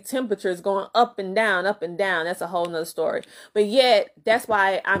crazy temperatures going up and down, that's a whole nother story. But yet, that's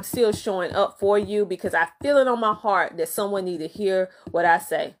why I'm still showing up for you, because I feel it on my heart that someone need to hear what I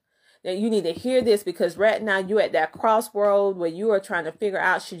say. That you need to hear this, because right now you're at that crossroad where you are trying to figure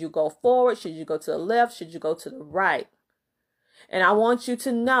out, should you go forward? Should you go to the left? Should you go to the right? And I want you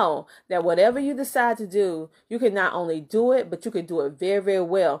to know that whatever you decide to do, you can not only do it, but you can do it very, very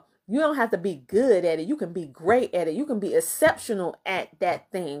well. You don't have to be good at it. You can be great at it. You can be exceptional at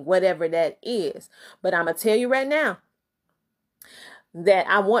that thing, whatever that is. But I'm going to tell you right now that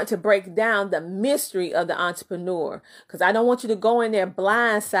I want to break down the mystery of the entrepreneur, because I don't want you to go in there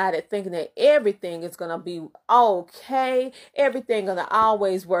blindsided thinking that everything is going to be okay. Everything going to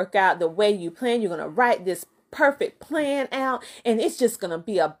always work out the way you plan. You're going to write this perfect plan out, and it's just going to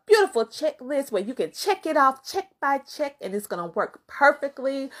be a beautiful checklist where you can check it off check by check, and it's going to work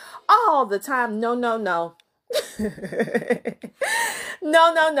perfectly all the time. No. No.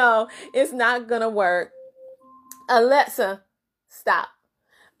 It's not going to work. Alexa, stop.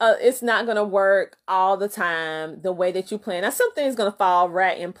 It's not going to work all the time the way that you plan. Now, some things going to fall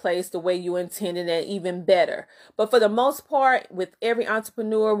right in place the way you intended, and even better. But for the most part, with every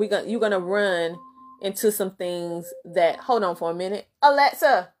entrepreneur, you're going to run into some things that, hold on for a minute.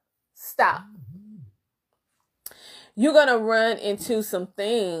 Alexa, stop. You're going to run into some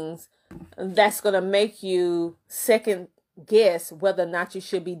things that's going to make you second guess whether or not you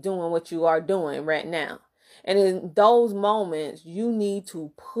should be doing what you are doing right now. And in those moments, you need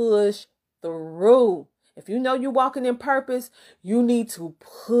to push through. If you know you're walking in purpose, you need to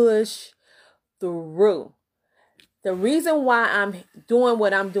push through. The reason why I'm doing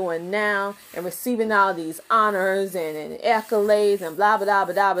what I'm doing now and receiving all these honors and accolades and blah, blah,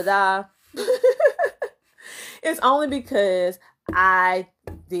 blah, blah, blah, blah, it's only because I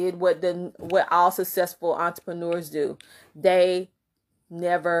did what all successful entrepreneurs do. They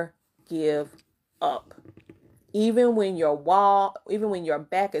never give up. Even when your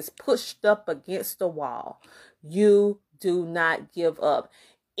back is pushed up against the wall, you do not give up.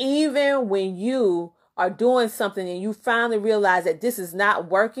 Even when you are doing something and you finally realize that this is not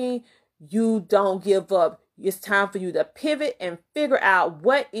working, you don't give up. It's time for you to pivot and figure out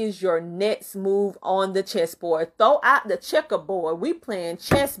what is your next move on the chessboard. Throw out the checkerboard. We playing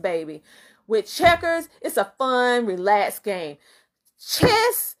chess, baby. With checkers, it's a fun, relaxed game.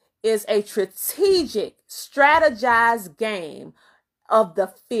 Chess is a strategic, strategized game of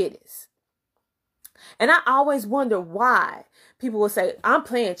the fittest. And I always wonder why people will say, I'm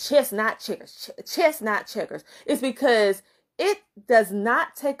playing chess, not checkers. Chess, not checkers. It's because it does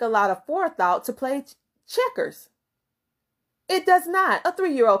not take a lot of forethought to play checkers. It does not. A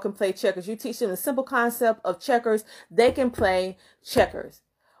 3-year-old can play checkers. You teach them the simple concept of checkers, they can play checkers.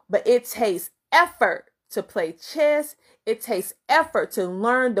 But it takes effort to play chess. It takes effort to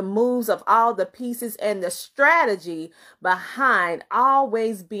learn the moves of all the pieces and the strategy behind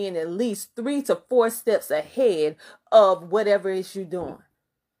always being at least 3 to 4 steps ahead of whatever it is you're doing.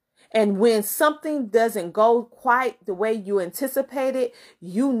 And when something doesn't go quite the way you anticipated,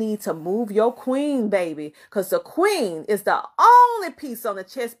 you need to move your queen, baby. Because the queen is the only piece on the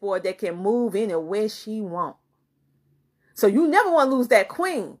chessboard that can move anywhere she wants. So you never want to lose that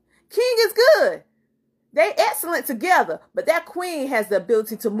queen. King is good. They excellent together, but that queen has the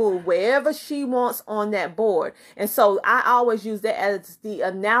ability to move wherever she wants on that board. And so I always use that as the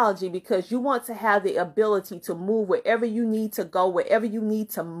analogy because you want to have the ability to move wherever you need to go, wherever you need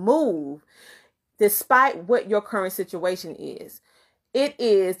to move, despite what your current situation is. It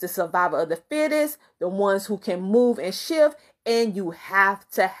is the survival of the fittest, the ones who can move and shift, and you have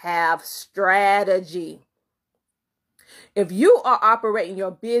to have strategy. If you are operating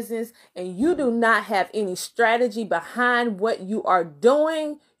your business and you do not have any strategy behind what you are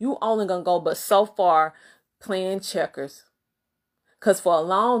doing, you only gonna go but so far playing checkers. Because for a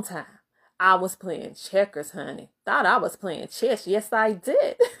long time, I was playing checkers, honey. Thought I was playing chess. Yes, I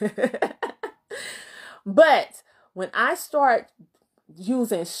did. But when I start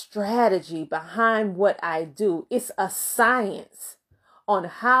using strategy behind what I do, it's a science on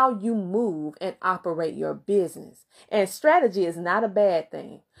how you move and operate your business. And strategy is not a bad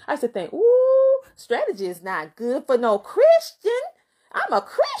thing. I used to think, ooh, strategy is not good for no Christian. I'm a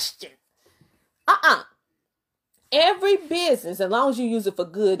Christian. Every business, as long as you use it for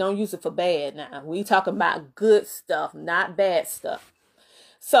good, don't use it for bad now. We talking about good stuff, not bad stuff.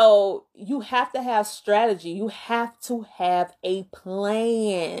 So you have to have strategy. You have to have a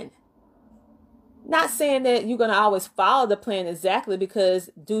plan. Not saying that you're going to always follow the plan exactly, because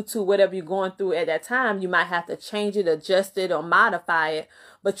due to whatever you're going through at that time, you might have to change it, adjust it, or modify it.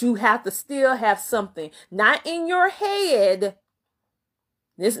 But you have to still have something, not in your head.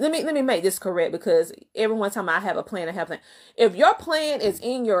 Let me make this correct, because every one time I have a plan, I have a plan. If your plan is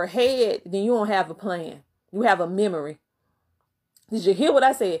in your head, then you don't have a plan. You have a memory. Did you hear what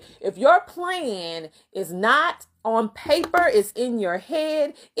I said? If your plan is not on paper, it's in your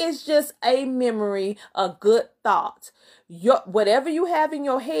head, it's just a memory, a good thought. Whatever you have in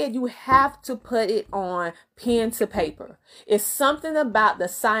your head, you have to put it on pen to paper. It's something about the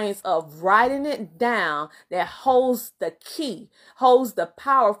science of writing it down that holds the key, holds the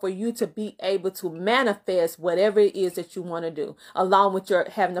power for you to be able to manifest whatever it is that you want to do, along with your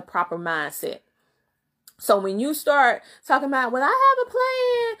having the proper mindset. So when you start talking about, well, I have a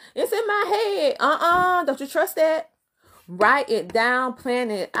plan, it's in my head. Don't you trust that? Write it down, plan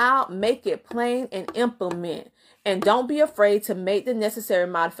it out, make it plain, and implement. And don't be afraid to make the necessary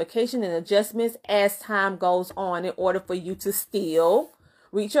modification and adjustments as time goes on in order for you to still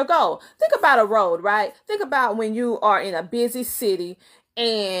reach your goal. Think about a road, right? Think about when you are in a busy city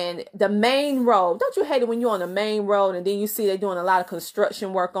and the main road. Don't you hate it when you're on the main road and then you see they're doing a lot of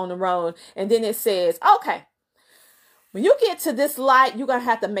construction work on the road, and then it says, okay, when you get to this light, you're going to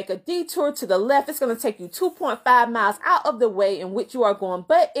have to make a detour to the left. It's going to take you 2.5 miles out of the way in which you are going.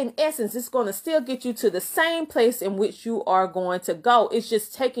 But in essence, it's going to still get you to the same place in which you are going to go. It's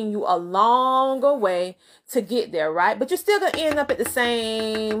just taking you a longer way to get there, right? But you're still going to end up at the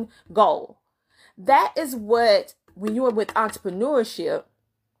same goal. That is what, when you are with entrepreneurship,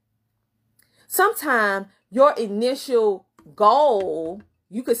 sometimes your initial goal,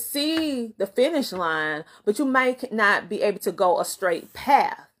 you could see the finish line, but you might not be able to go a straight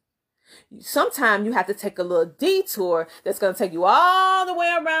path. Sometimes you have to take a little detour that's going to take you all the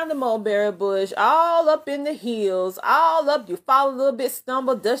way around the mulberry bush, all up in the hills, all up. You fall a little bit,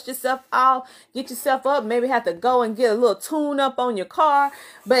 stumble, dust yourself off, get yourself up, maybe have to go and get a little tune up on your car.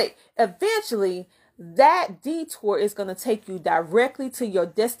 But eventually, that detour is going to take you directly to your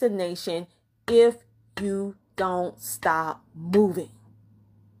destination if you don't stop moving.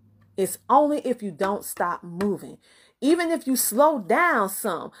 It's only if you don't stop moving. Even if you slow down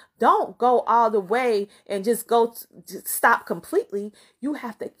some, don't go all the way and just stop completely. You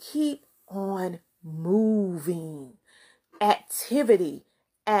have to keep on moving. Activity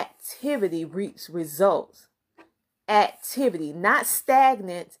reaps results. Activity, not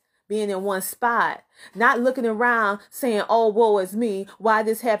stagnant, being in one spot, not looking around saying, oh, woe is me, why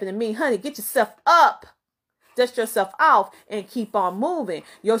this happened to me. Honey, get yourself up. Dust yourself off and keep on moving.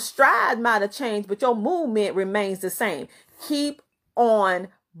 Your stride might have changed, but your movement remains the same. Keep on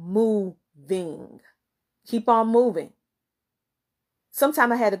moving. Keep on moving.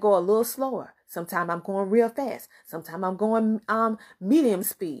 Sometimes I had to go a little slower. Sometimes I'm going real fast. Sometimes I'm going medium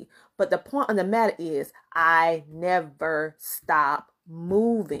speed. But the point of the matter is, I never stop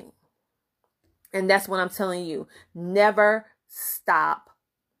moving. And that's what I'm telling you. Never stop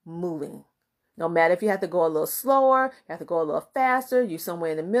moving. No matter if you have to go a little slower, you have to go a little faster, you're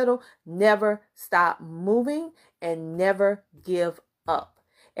somewhere in the middle, never stop moving and never give up.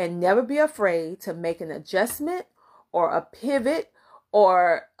 And never be afraid to make an adjustment or a pivot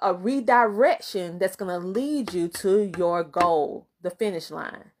or a redirection that's going to lead you to your goal, the finish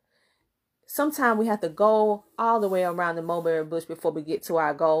line. Sometimes we have to go all the way around the mulberry bush before we get to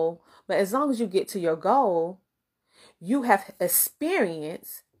our goal. But as long as you get to your goal, you have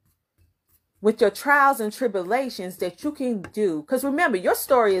experience with your trials and tribulations that you can do. Because remember, your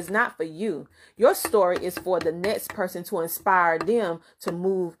story is not for you. Your story is for the next person to inspire them to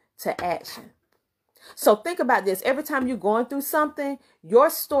move to action. So think about this. Every time you're going through something, your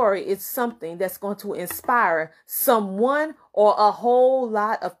story is something that's going to inspire someone or a whole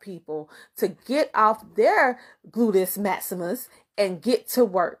lot of people to get off their gluteus maximus and get to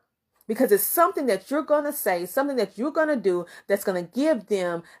work. Because it's something that you're going to say, something that you're going to do that's going to give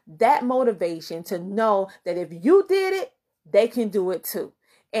them that motivation to know that if you did it, they can do it too.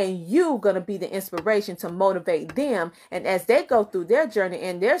 And you're going to be the inspiration to motivate them. And as they go through their journey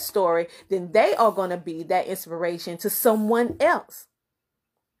and their story, then they are going to be that inspiration to someone else.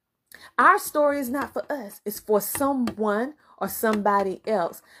 Our story is not for us. It's for someone or somebody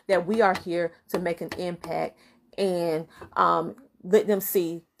else that we are here to make an impact and let them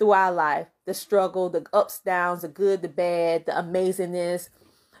see through our life the struggle, the ups, downs, the good, the bad, the amazingness,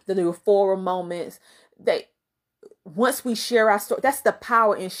 the euphoria moments. Once we share our story, that's the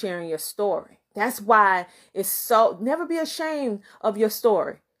power in sharing your story. That's why it's so, never be ashamed of your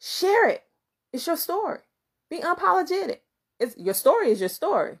story. Share it. It's your story. Be unapologetic. Your story is your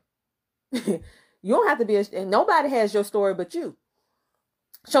story. You don't have to be, and nobody has your story but you.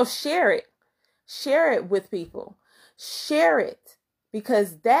 So share it. Share it with people. Share it.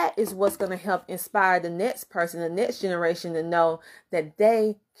 Because that is what's going to help inspire the next person, the next generation to know that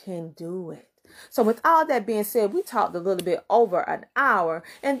they can do it. So with all that being said, we talked a little bit over an hour,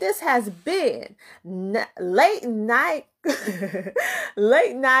 and this has been late night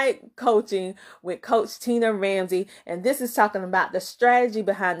coaching with Coach Tina Ramsay. And this is talking about the strategy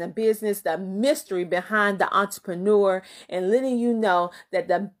behind the business, the mystery behind the entrepreneur, and letting you know that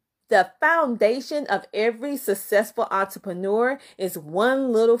the foundation of every successful entrepreneur is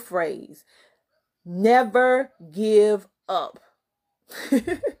one little phrase: never give up.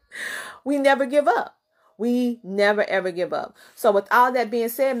 We never give up. We never, ever give up. So with all that being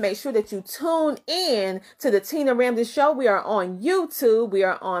said, make sure that you tune in to the Tina Ramsay Show. We are on YouTube. We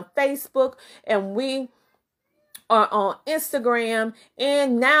are on Facebook. And we are on Instagram.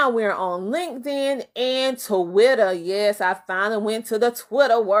 And now we're on LinkedIn and Twitter. Yes, I finally went to the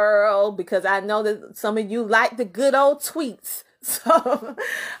Twitter world because I know that some of you like the good old tweets. So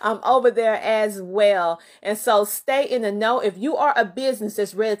I'm over there as well. And so stay in the know. If you are a business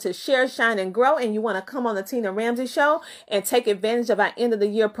that's ready to share, shine, and grow, and you want to come on the Tina Ramsay Show and take advantage of our end of the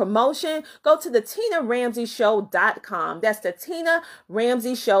year promotion, go to the TinaRamsayShow.com. That's the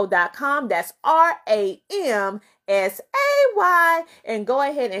TinaRamsayShow.com. That's RAMSAY, and go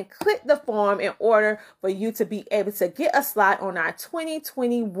ahead and click the form in order for you to be able to get a slot on our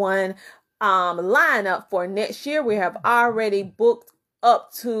 2021 lineup for next year. We have already booked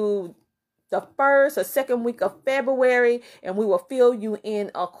up to the first or second week of February, and we will fill you in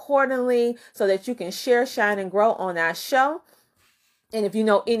accordingly so that you can share, shine, and grow on our show. And if you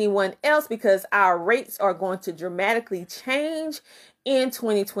know anyone else, because our rates are going to dramatically change in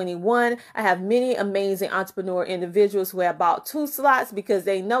 2021. I have many amazing entrepreneur individuals who have bought 2 slots because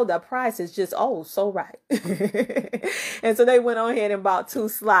they know the price is just, so right. And so they went on ahead and bought 2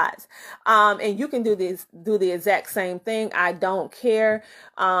 slots. And you can do the exact same thing. I don't care.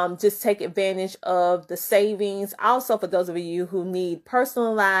 Just take advantage of the savings. Also, for those of you who need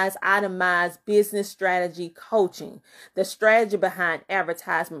personalized, itemized business strategy coaching, the strategy behind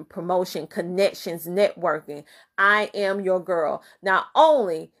advertisement, promotion, connections, networking, I am your girl. Not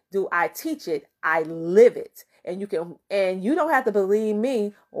only do I teach it, I live it. And you don't have to believe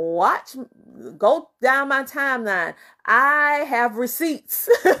me. Go down my timeline. I have receipts.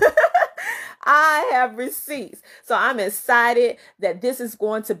 I have receipts. So I'm excited that this is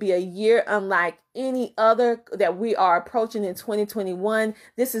going to be a year unlike any other that we are approaching in 2021.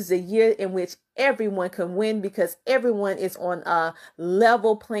 This is a year in which everyone can win because everyone is on a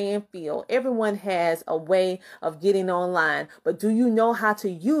level playing field. Everyone has a way of getting online, but do you know how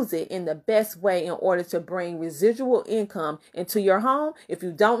to use it in the best way in order to bring residual income into your home? If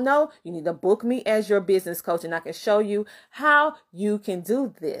you don't know, you need to book me as your business coach, and I can show you how you can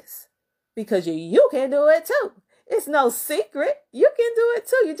do this. Because you can do it too. It's no secret. You can do it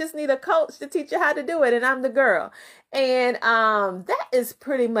too. You just need a coach to teach you how to do it. And I'm the girl. And that is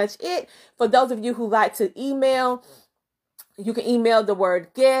pretty much it. For those of you who like to email, you can email the word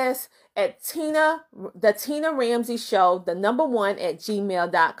guest at the Tina Ramsay Show, 1 at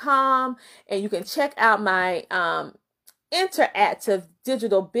gmail.com. And you can check out my interactive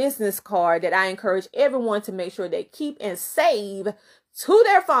digital business card that I encourage everyone to make sure they keep and save to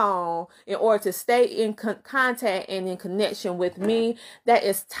their phone in order to stay in contact and in connection with me. That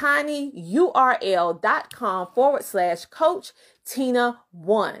is tinyurl.com/Coach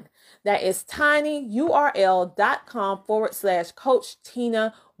Tina1. That is tinyurl.com/Coach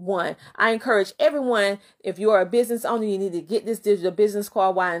Tina1. I encourage everyone, if you are a business owner, you need to get this digital business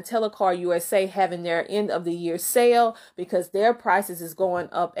card while IntelliCard USA having their end of the year sale because their prices is going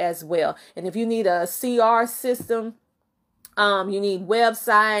up as well. And if you need a CR system, you need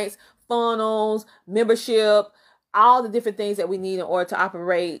websites, funnels, membership, all the different things that we need in order to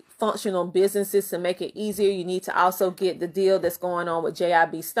operate functional businesses to make it easier. You need to also get the deal that's going on with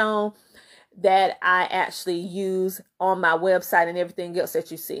JIB Stone that I actually use on my website and everything else that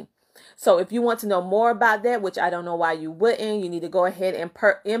you see. So if you want to know more about that, which I don't know why you wouldn't, you need to go ahead and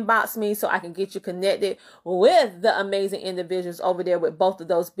inbox me so I can get you connected with the amazing individuals over there with both of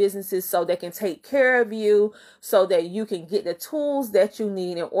those businesses so they can take care of you so that you can get the tools that you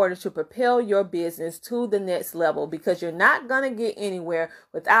need in order to propel your business to the next level, because you're not going to get anywhere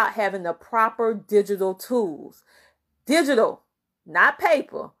without having the proper digital tools. Digital, not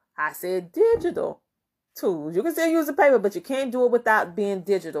paper. I said digital tools. You can still use the paper, but you can't do it without being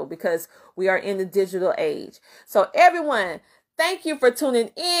digital because we are in the digital age. So everyone, thank you for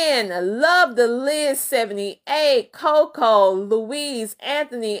tuning in. Love the Liz 78, Coco, Louise,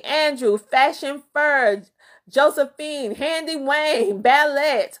 Anthony, Andrew, Fashion Fur, Josephine, Handy Wayne,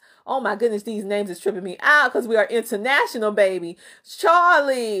 Ballette. Oh my goodness, these names is tripping me out because we are international, baby.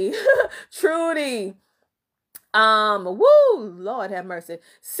 Charlie, Trudy, Lord have mercy.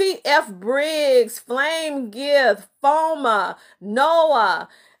 CF Briggs, Flame Gift, Foma, Noah,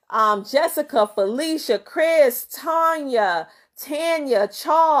 Jessica, Felicia, Chris, Tanya,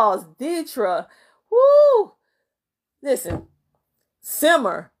 Charles, Deetra. Woo! Listen,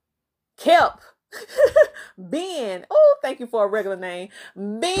 Simmer, Kelp, Ben. Oh, thank you for a regular name.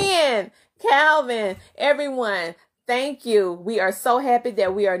 Ben, Calvin, everyone. Thank you. We are so happy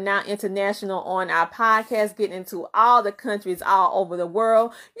that we are now international on our podcast, getting into all the countries all over the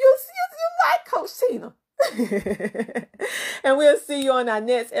world. You like Coach Tina. And we'll see you on our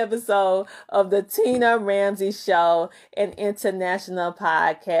next episode of the Tina Ramsay Show, an international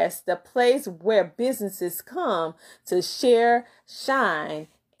podcast, the place where businesses come to share, shine,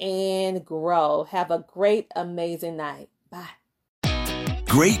 and grow. Have a great, amazing night. Bye.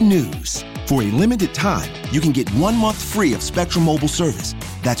 Great news. For a limited time, you can get 1 month free of Spectrum Mobile service.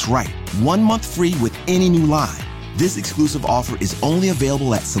 That's right, 1 month free with any new line. This exclusive offer is only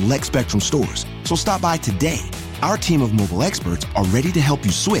available at select Spectrum stores, so stop by today. Our team of mobile experts are ready to help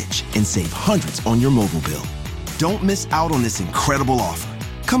you switch and save hundreds on your mobile bill. Don't miss out on this incredible offer.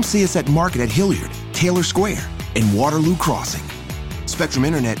 Come see us at Market at Hilliard, Taylor Square, and Waterloo Crossing. Spectrum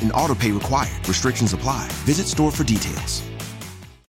Internet and autopay required. Restrictions apply. Visit store for details.